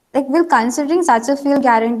 Like, will considering such a field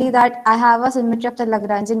guarantee that I have a symmetry of the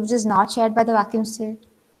Lagrangian which is not shared by the vacuum state?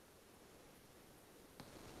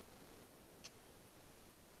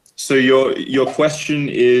 So your question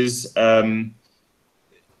is,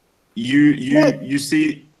 you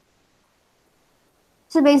see.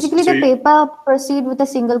 So basically, the paper proceed with a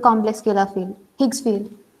single complex scalar field, Higgs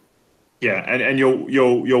field. Yeah, and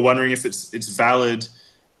you're wondering if it's valid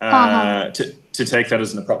to take that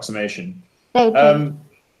as an approximation. Right.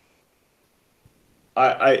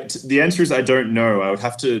 The answer is I don't know. I would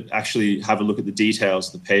have to actually have a look at the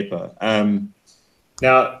details of the paper.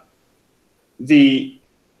 Now, the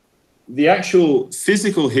actual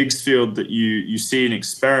physical Higgs field that you see in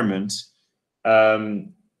experiment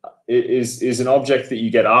is an object that you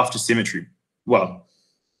get after symmetry. Well,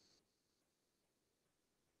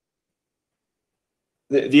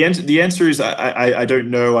 the answer is I don't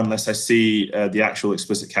know unless I see the actual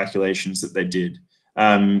explicit calculations that they did.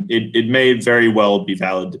 It may very well be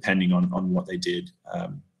valid depending on what they did.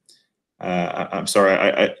 I'm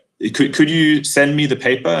sorry. Could you send me the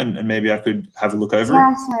paper and maybe I could have a look over it?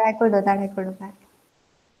 Yeah, sure. I could do that.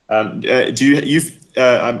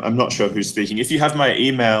 I'm not sure who's speaking. If you have my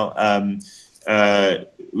email,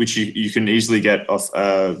 which you can easily get off,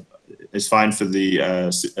 it's fine for the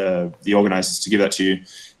organizers to give that to you.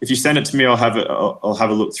 If you send it to me, I'll have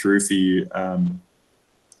a look through for you.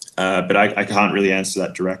 But I can't really answer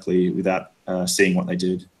that directly without seeing what they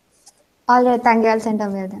did. All right, thank you. I'll send a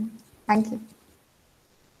mail then. Thank you.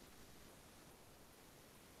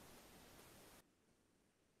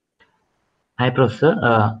 Hi, Professor.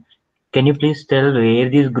 Can you please tell where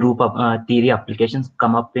these group of theory applications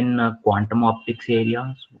come up in quantum optics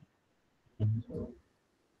areas?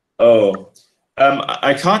 Oh,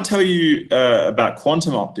 I can't tell you about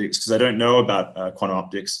quantum optics because I don't know about quantum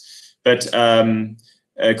optics, but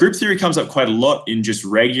group theory comes up quite a lot in just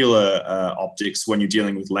regular optics when you're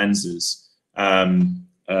dealing with lenses.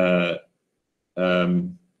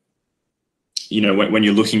 You know, when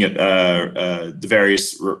you're looking at the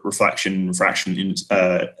various refraction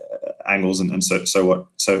angles and so forth.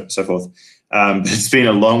 But it's been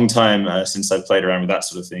a long time since I've played around with that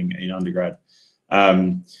sort of thing in undergrad.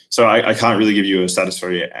 So I can't really give you a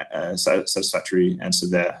satisfactory answer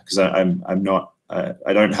there because I'm not.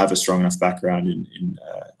 I don't have a strong enough background in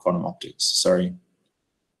quantum optics. Sorry.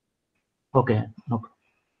 Okay. No.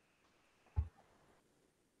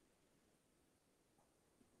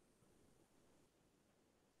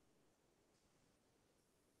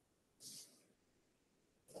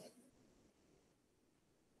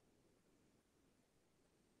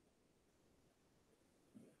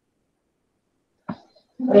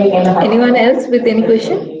 Anyone else with any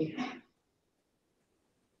question?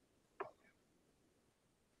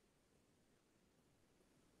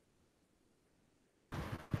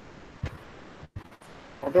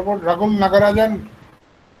 What about Ragul Nagarajan?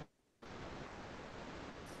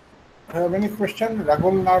 Have any question?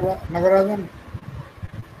 Ragul Nagarajan?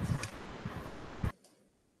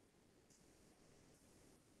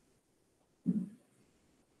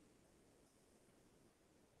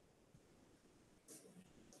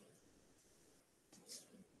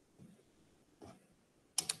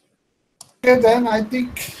 Okay, then I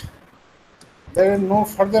think there is no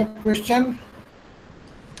further question.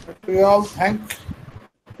 But we all thank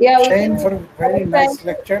Shane for very nice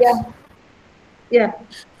lectures. Yeah.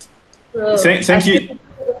 Thank you.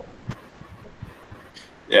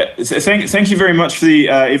 Yeah, thank you very much for the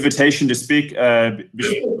invitation to speak. It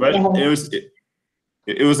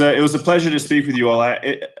It was a pleasure to speak with you all.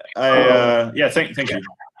 Yeah, thank you.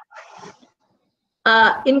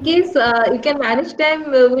 In case you can manage time,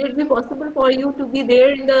 will it be possible for you to be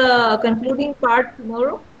there in the concluding part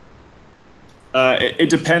tomorrow? It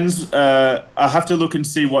depends. I have to look and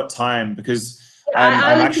see what time, because I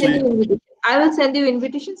I'm will actually. send you invitation. I will send you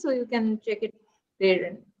invitation so you can check it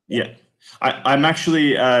there. Yeah. I'm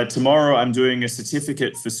actually tomorrow. I'm doing a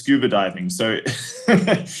certificate for scuba diving. So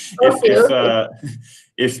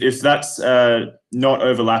if that's not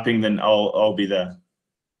overlapping, then I'll be there.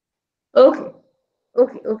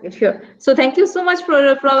 Okay, sure. So thank you so much for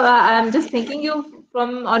I'm just thanking you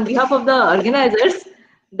from on behalf of the organizers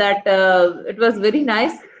that it was very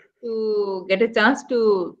nice to get a chance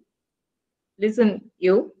to listen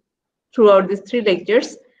you throughout these 3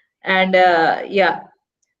 lectures, and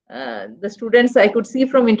the students, I could see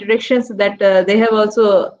from interactions that they have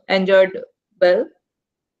also enjoyed well.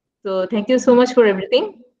 So thank you so much for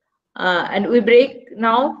everything. And we break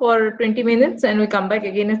now for 20 minutes and we come back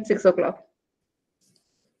again at 6 o'clock.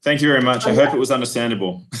 Thank you very much. I hope it was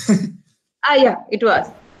understandable. Yeah, it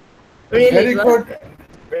was. Really, very it was. good,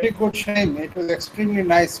 very good, Shane. It was extremely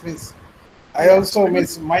nice. Means I also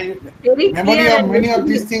miss my memory of many of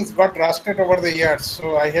these things got rusted over the years,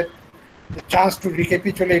 so I had the chance to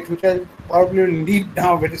recapitulate, which I probably will need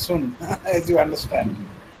now very soon, as you understand.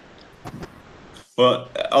 Well,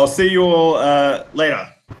 I'll see you all later.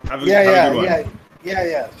 Have a good one.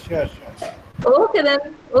 Yeah, sure. Okay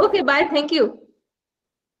then. Okay, bye. Thank you.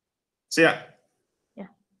 See ya. Yeah.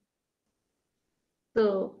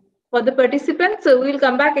 So for the participants, we will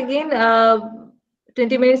come back again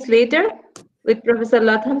 20 minutes later with Professor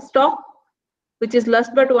Latham's talk, which is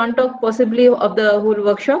last but one talk possibly of the whole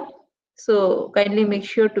workshop. So kindly make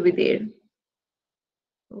sure to be there.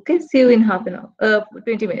 Okay, see you in half an hour,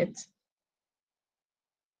 20 minutes.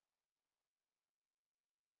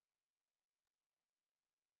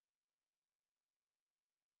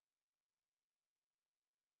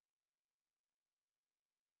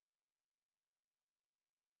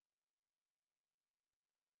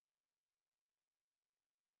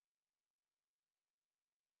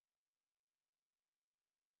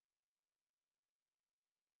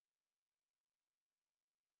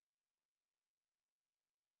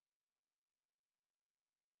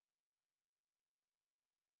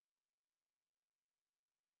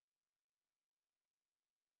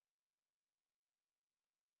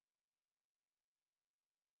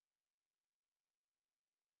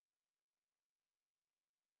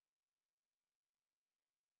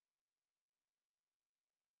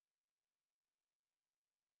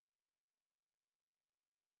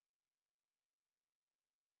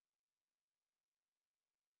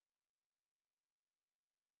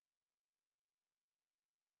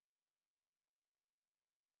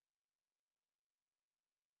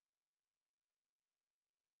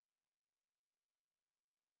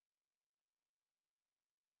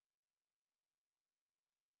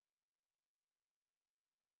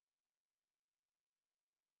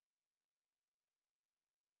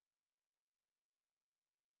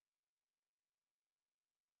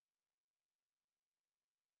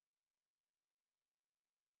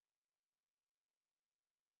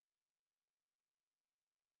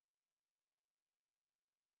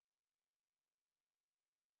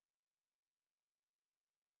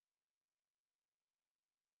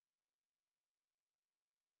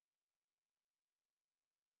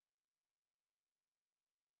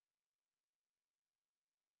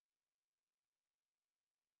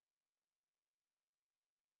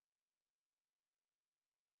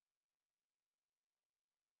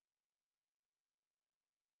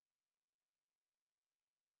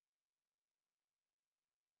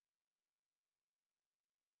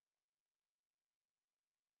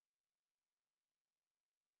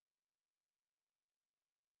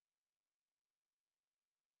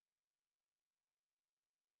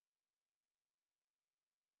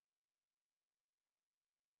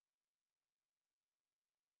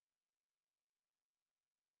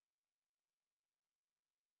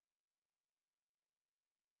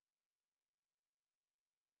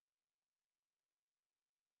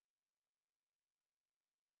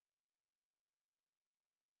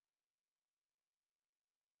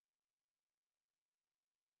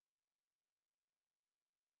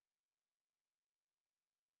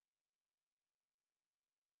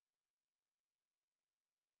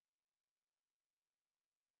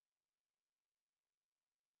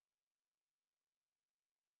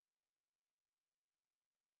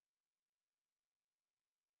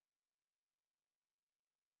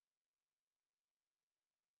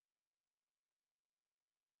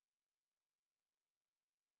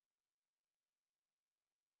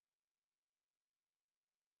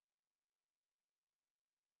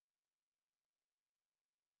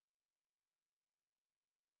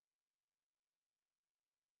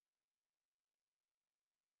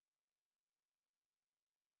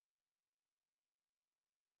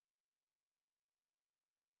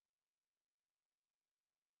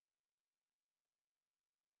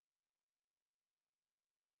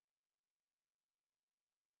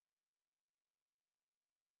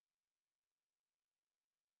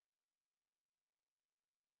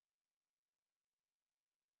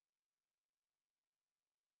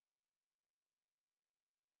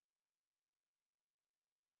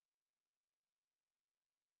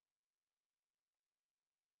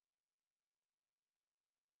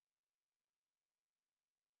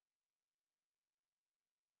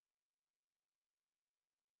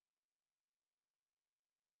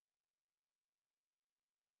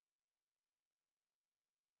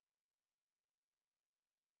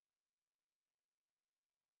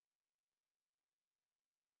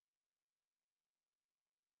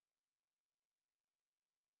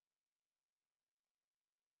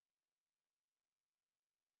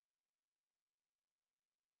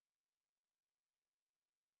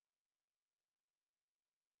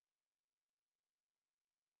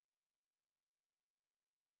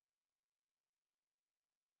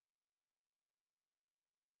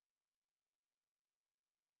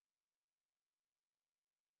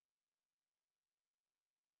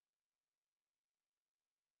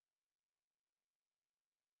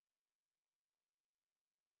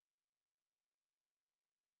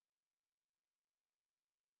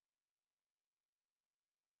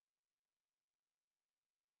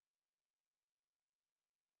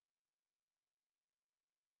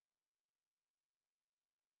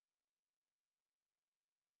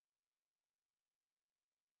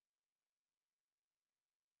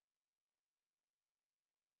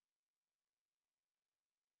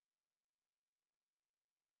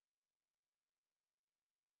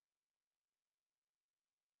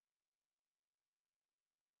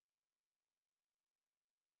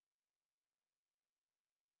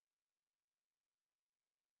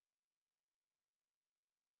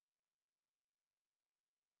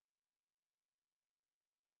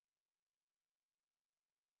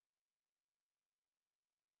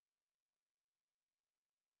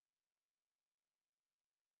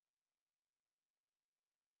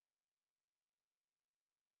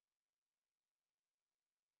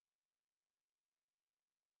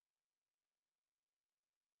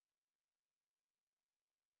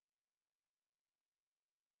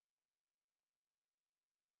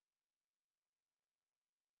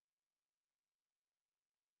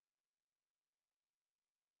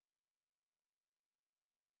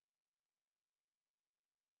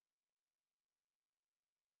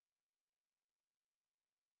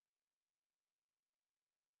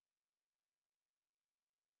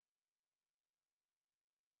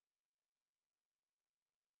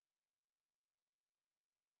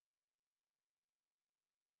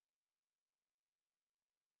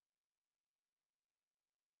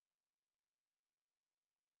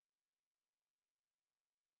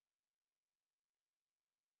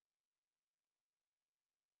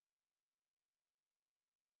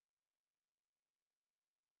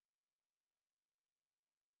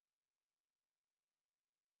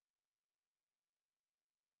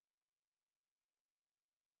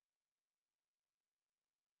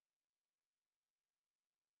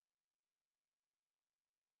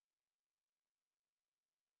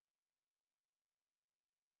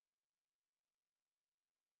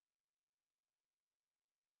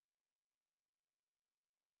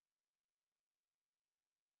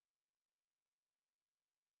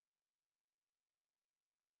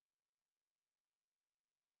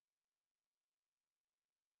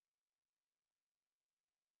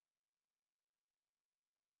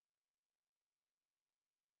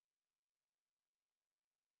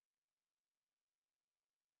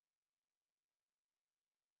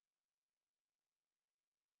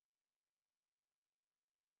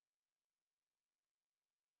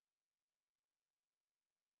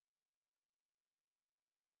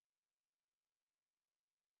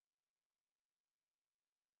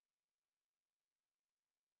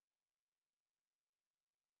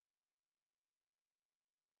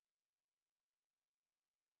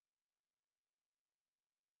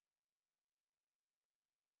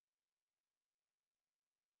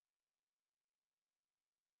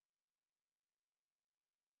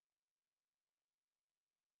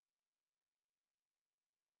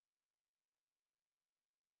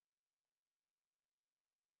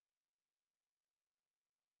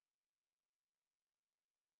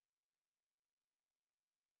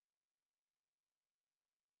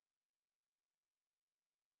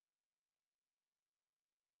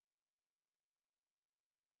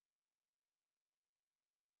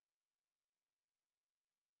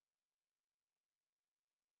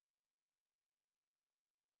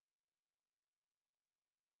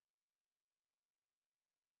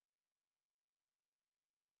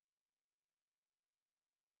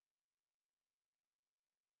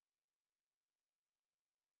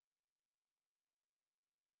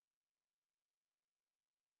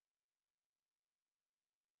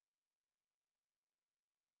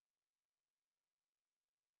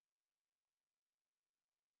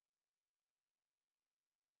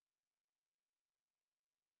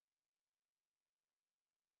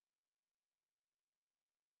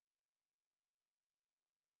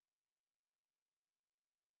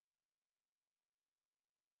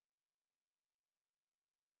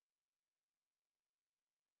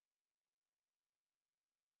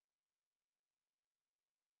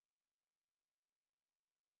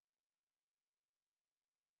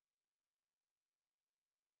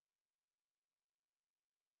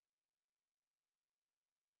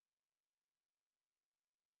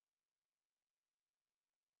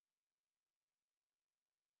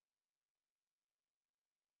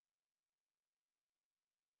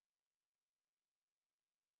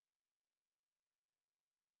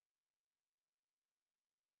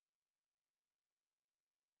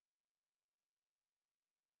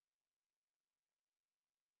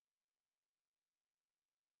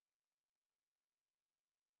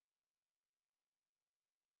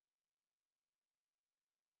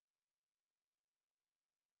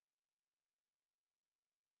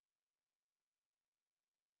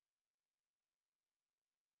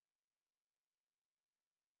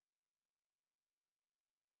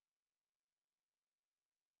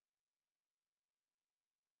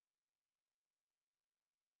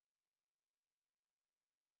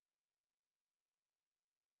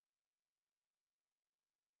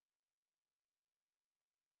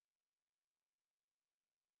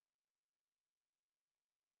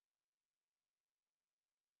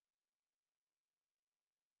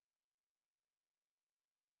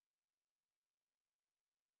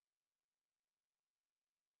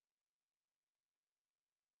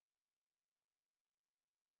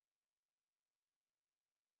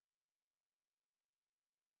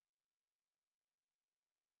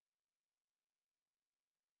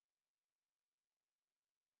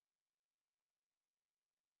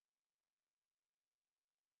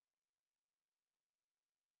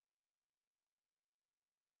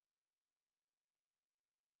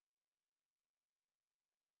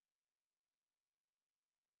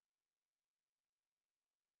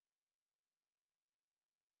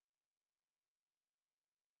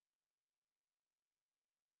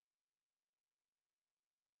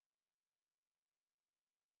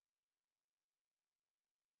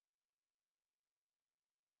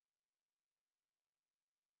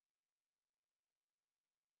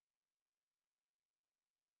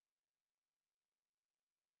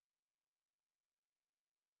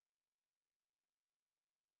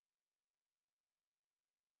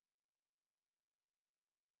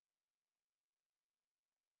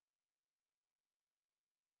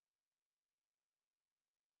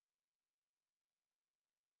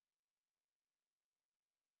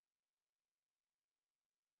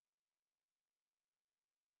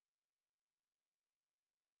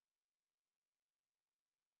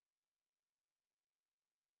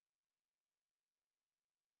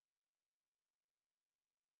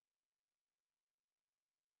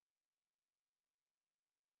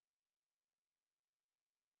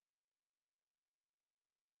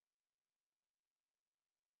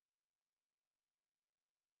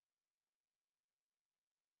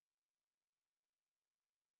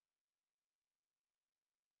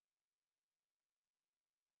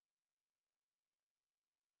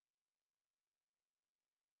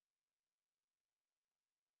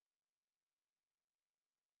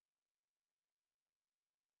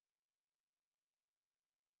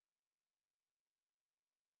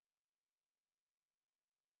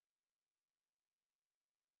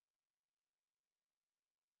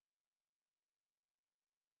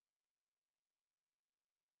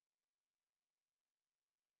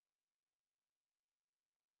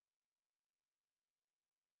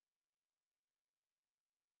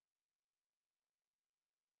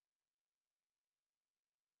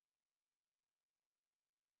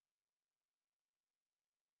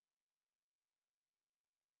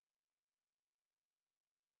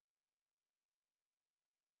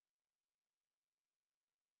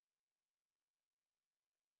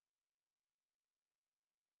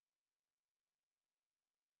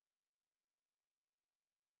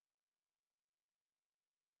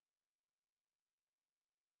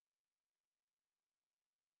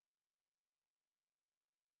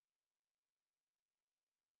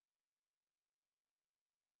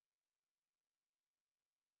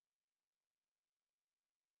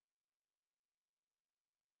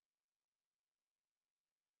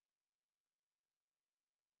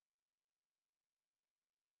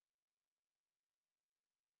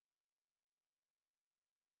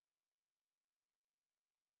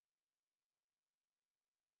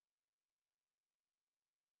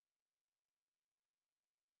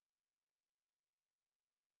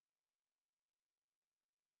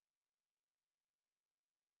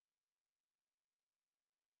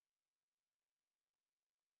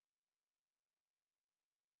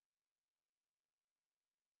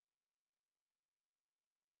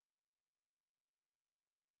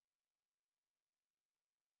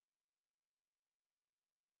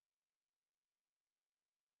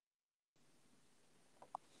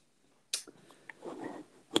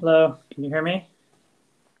 Hello, can you hear me?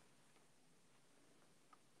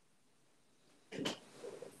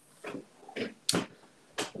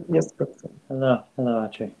 Yes, Professor. Hello,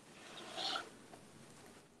 Audrey.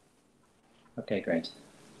 Okay, great.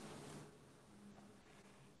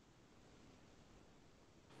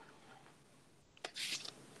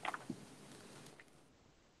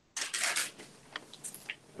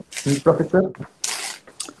 Professor?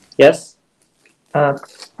 Yes?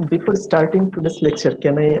 Before starting today's lecture,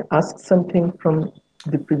 can I ask something from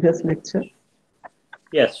the previous lecture?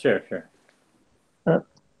 Yes, sure.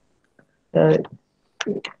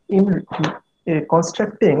 In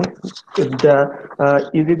constructing the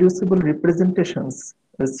irreducible representations,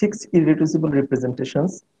 the 6 irreducible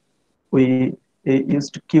representations, we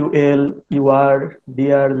used QL, UR,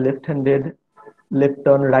 DR, left-handed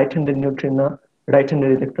lepton, right-handed neutrino,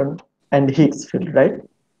 right-handed electron, and Higgs field, right?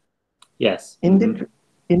 Yes. In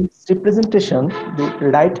its representation, the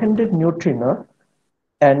right-handed neutrino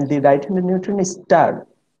and the right-handed neutrino star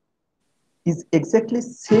is exactly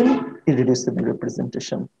same irreducible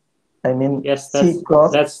representation. I mean, Yes, C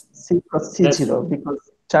cross C0, because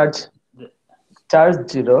charge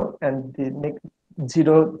 0 and the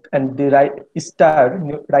 0 and the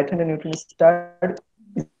right-handed neutrino star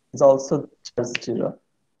is also charge 0.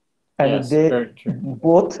 And yes, they very true.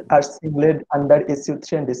 both are singlet under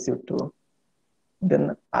SU3 and SU2.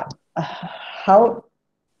 Then how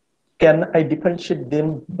can I differentiate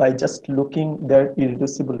them by just looking their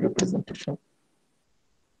irreducible representation?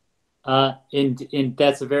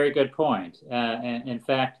 That's a very good point. And in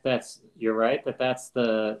fact, you're right. That's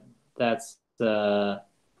the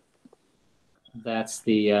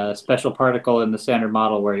special particle in the standard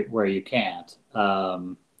model where you can't.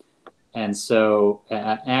 And so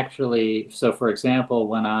actually, so for example,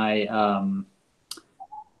 when I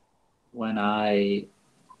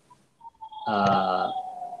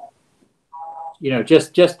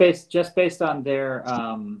just based on their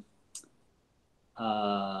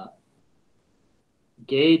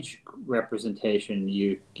gauge representation,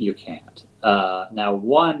 you can't. Now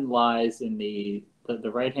one lies in the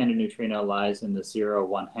right-handed neutrino lies in the 0,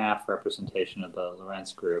 1/2 representation of the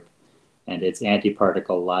Lorentz group, and its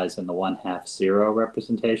antiparticle lies in the 1/2 0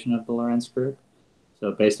 representation of the Lorentz group.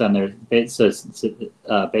 So based on their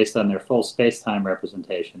full space-time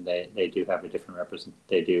representation, they do have a different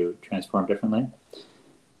they do transform differently.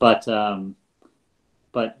 But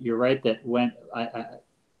you're right that when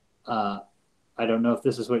I don't know if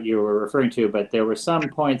this is what you were referring to, but there were some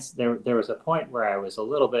points. There was a point where I was a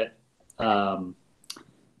little bit.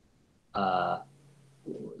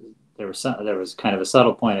 There was kind of a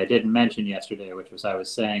subtle point I didn't mention yesterday, which was I was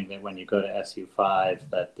saying that when you go to SU5,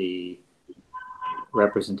 that the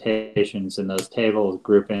representations in those tables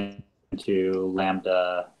group into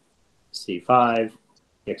lambda C5,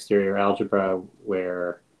 the exterior algebra,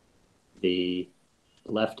 where the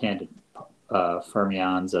left-handed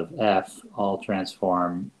fermions of F all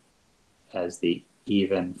transform as the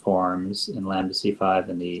even forms in lambda C5,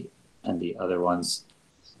 and the other ones,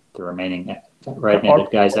 the remaining right-handed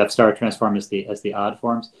guys, F star transform as the odd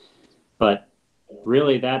forms. But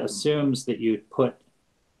really, that assumes that you put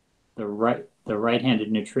the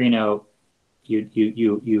right-handed neutrino,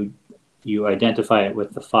 you identify it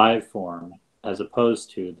with the 5 form as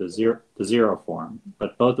opposed to the 0 form.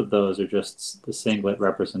 But both of those are just the singlet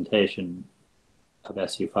representation of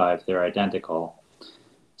SU5. They're identical.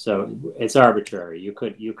 So it's arbitrary. You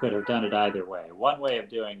could have done it either way. One way of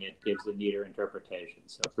doing it gives a neater interpretation.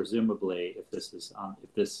 So presumably, if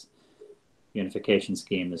this unification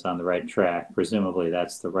scheme is on the right track, presumably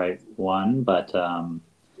that's the right one. But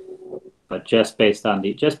just based on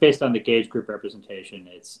the gauge group representation,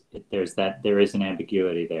 there is an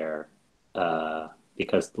ambiguity there,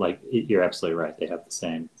 because you're absolutely right. They have the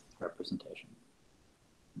same representation.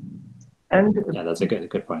 And yeah, that's a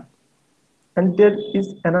good point. And there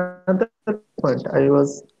is another point I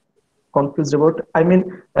was confused about. I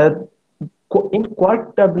mean, in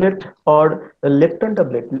quad doublet or lepton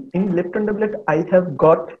doublet, in lepton doublet, I have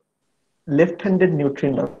got left-handed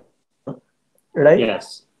neutrino, right?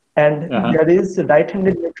 Yes. And there is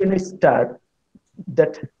right-handed neutrino star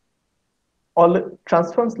that all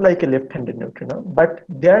transforms like a left-handed neutrino, but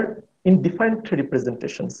they are in different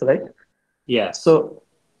representations, right? Yes. So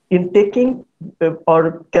in taking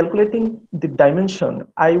or calculating the dimension,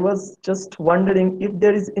 I was just wondering if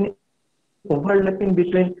there is any overlapping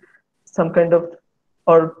between some kind of,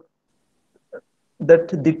 or that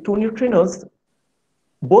the 2 neutrinos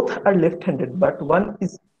both are left-handed, but one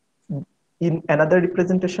is in another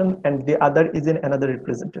representation and the other is in another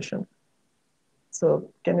representation.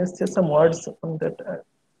 So can you say some words on that?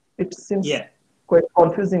 It seems quite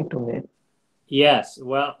confusing to me. Yes,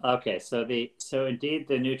 well, okay. So indeed,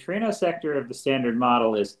 the neutrino sector of the Standard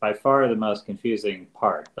Model is by far the most confusing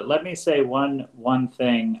part. But let me say one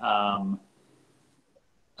thing,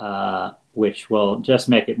 which will just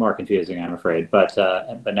make it more confusing, I'm afraid. But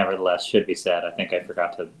nevertheless, should be said. I think I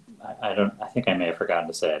forgot to. I think I may have forgotten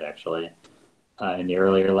to say it actually in the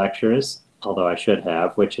earlier lectures, although I should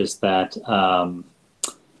have. Which is that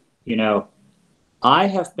you know, I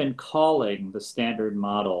have been calling the Standard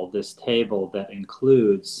Model this table that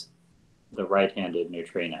includes the right-handed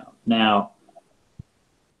neutrino. Now,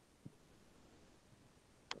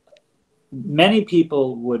 many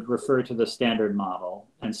people would refer to the Standard Model,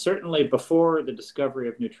 and certainly before the discovery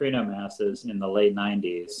of neutrino masses in the late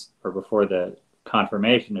 90s, or before the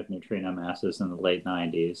confirmation of neutrino masses in the late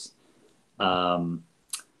 90s,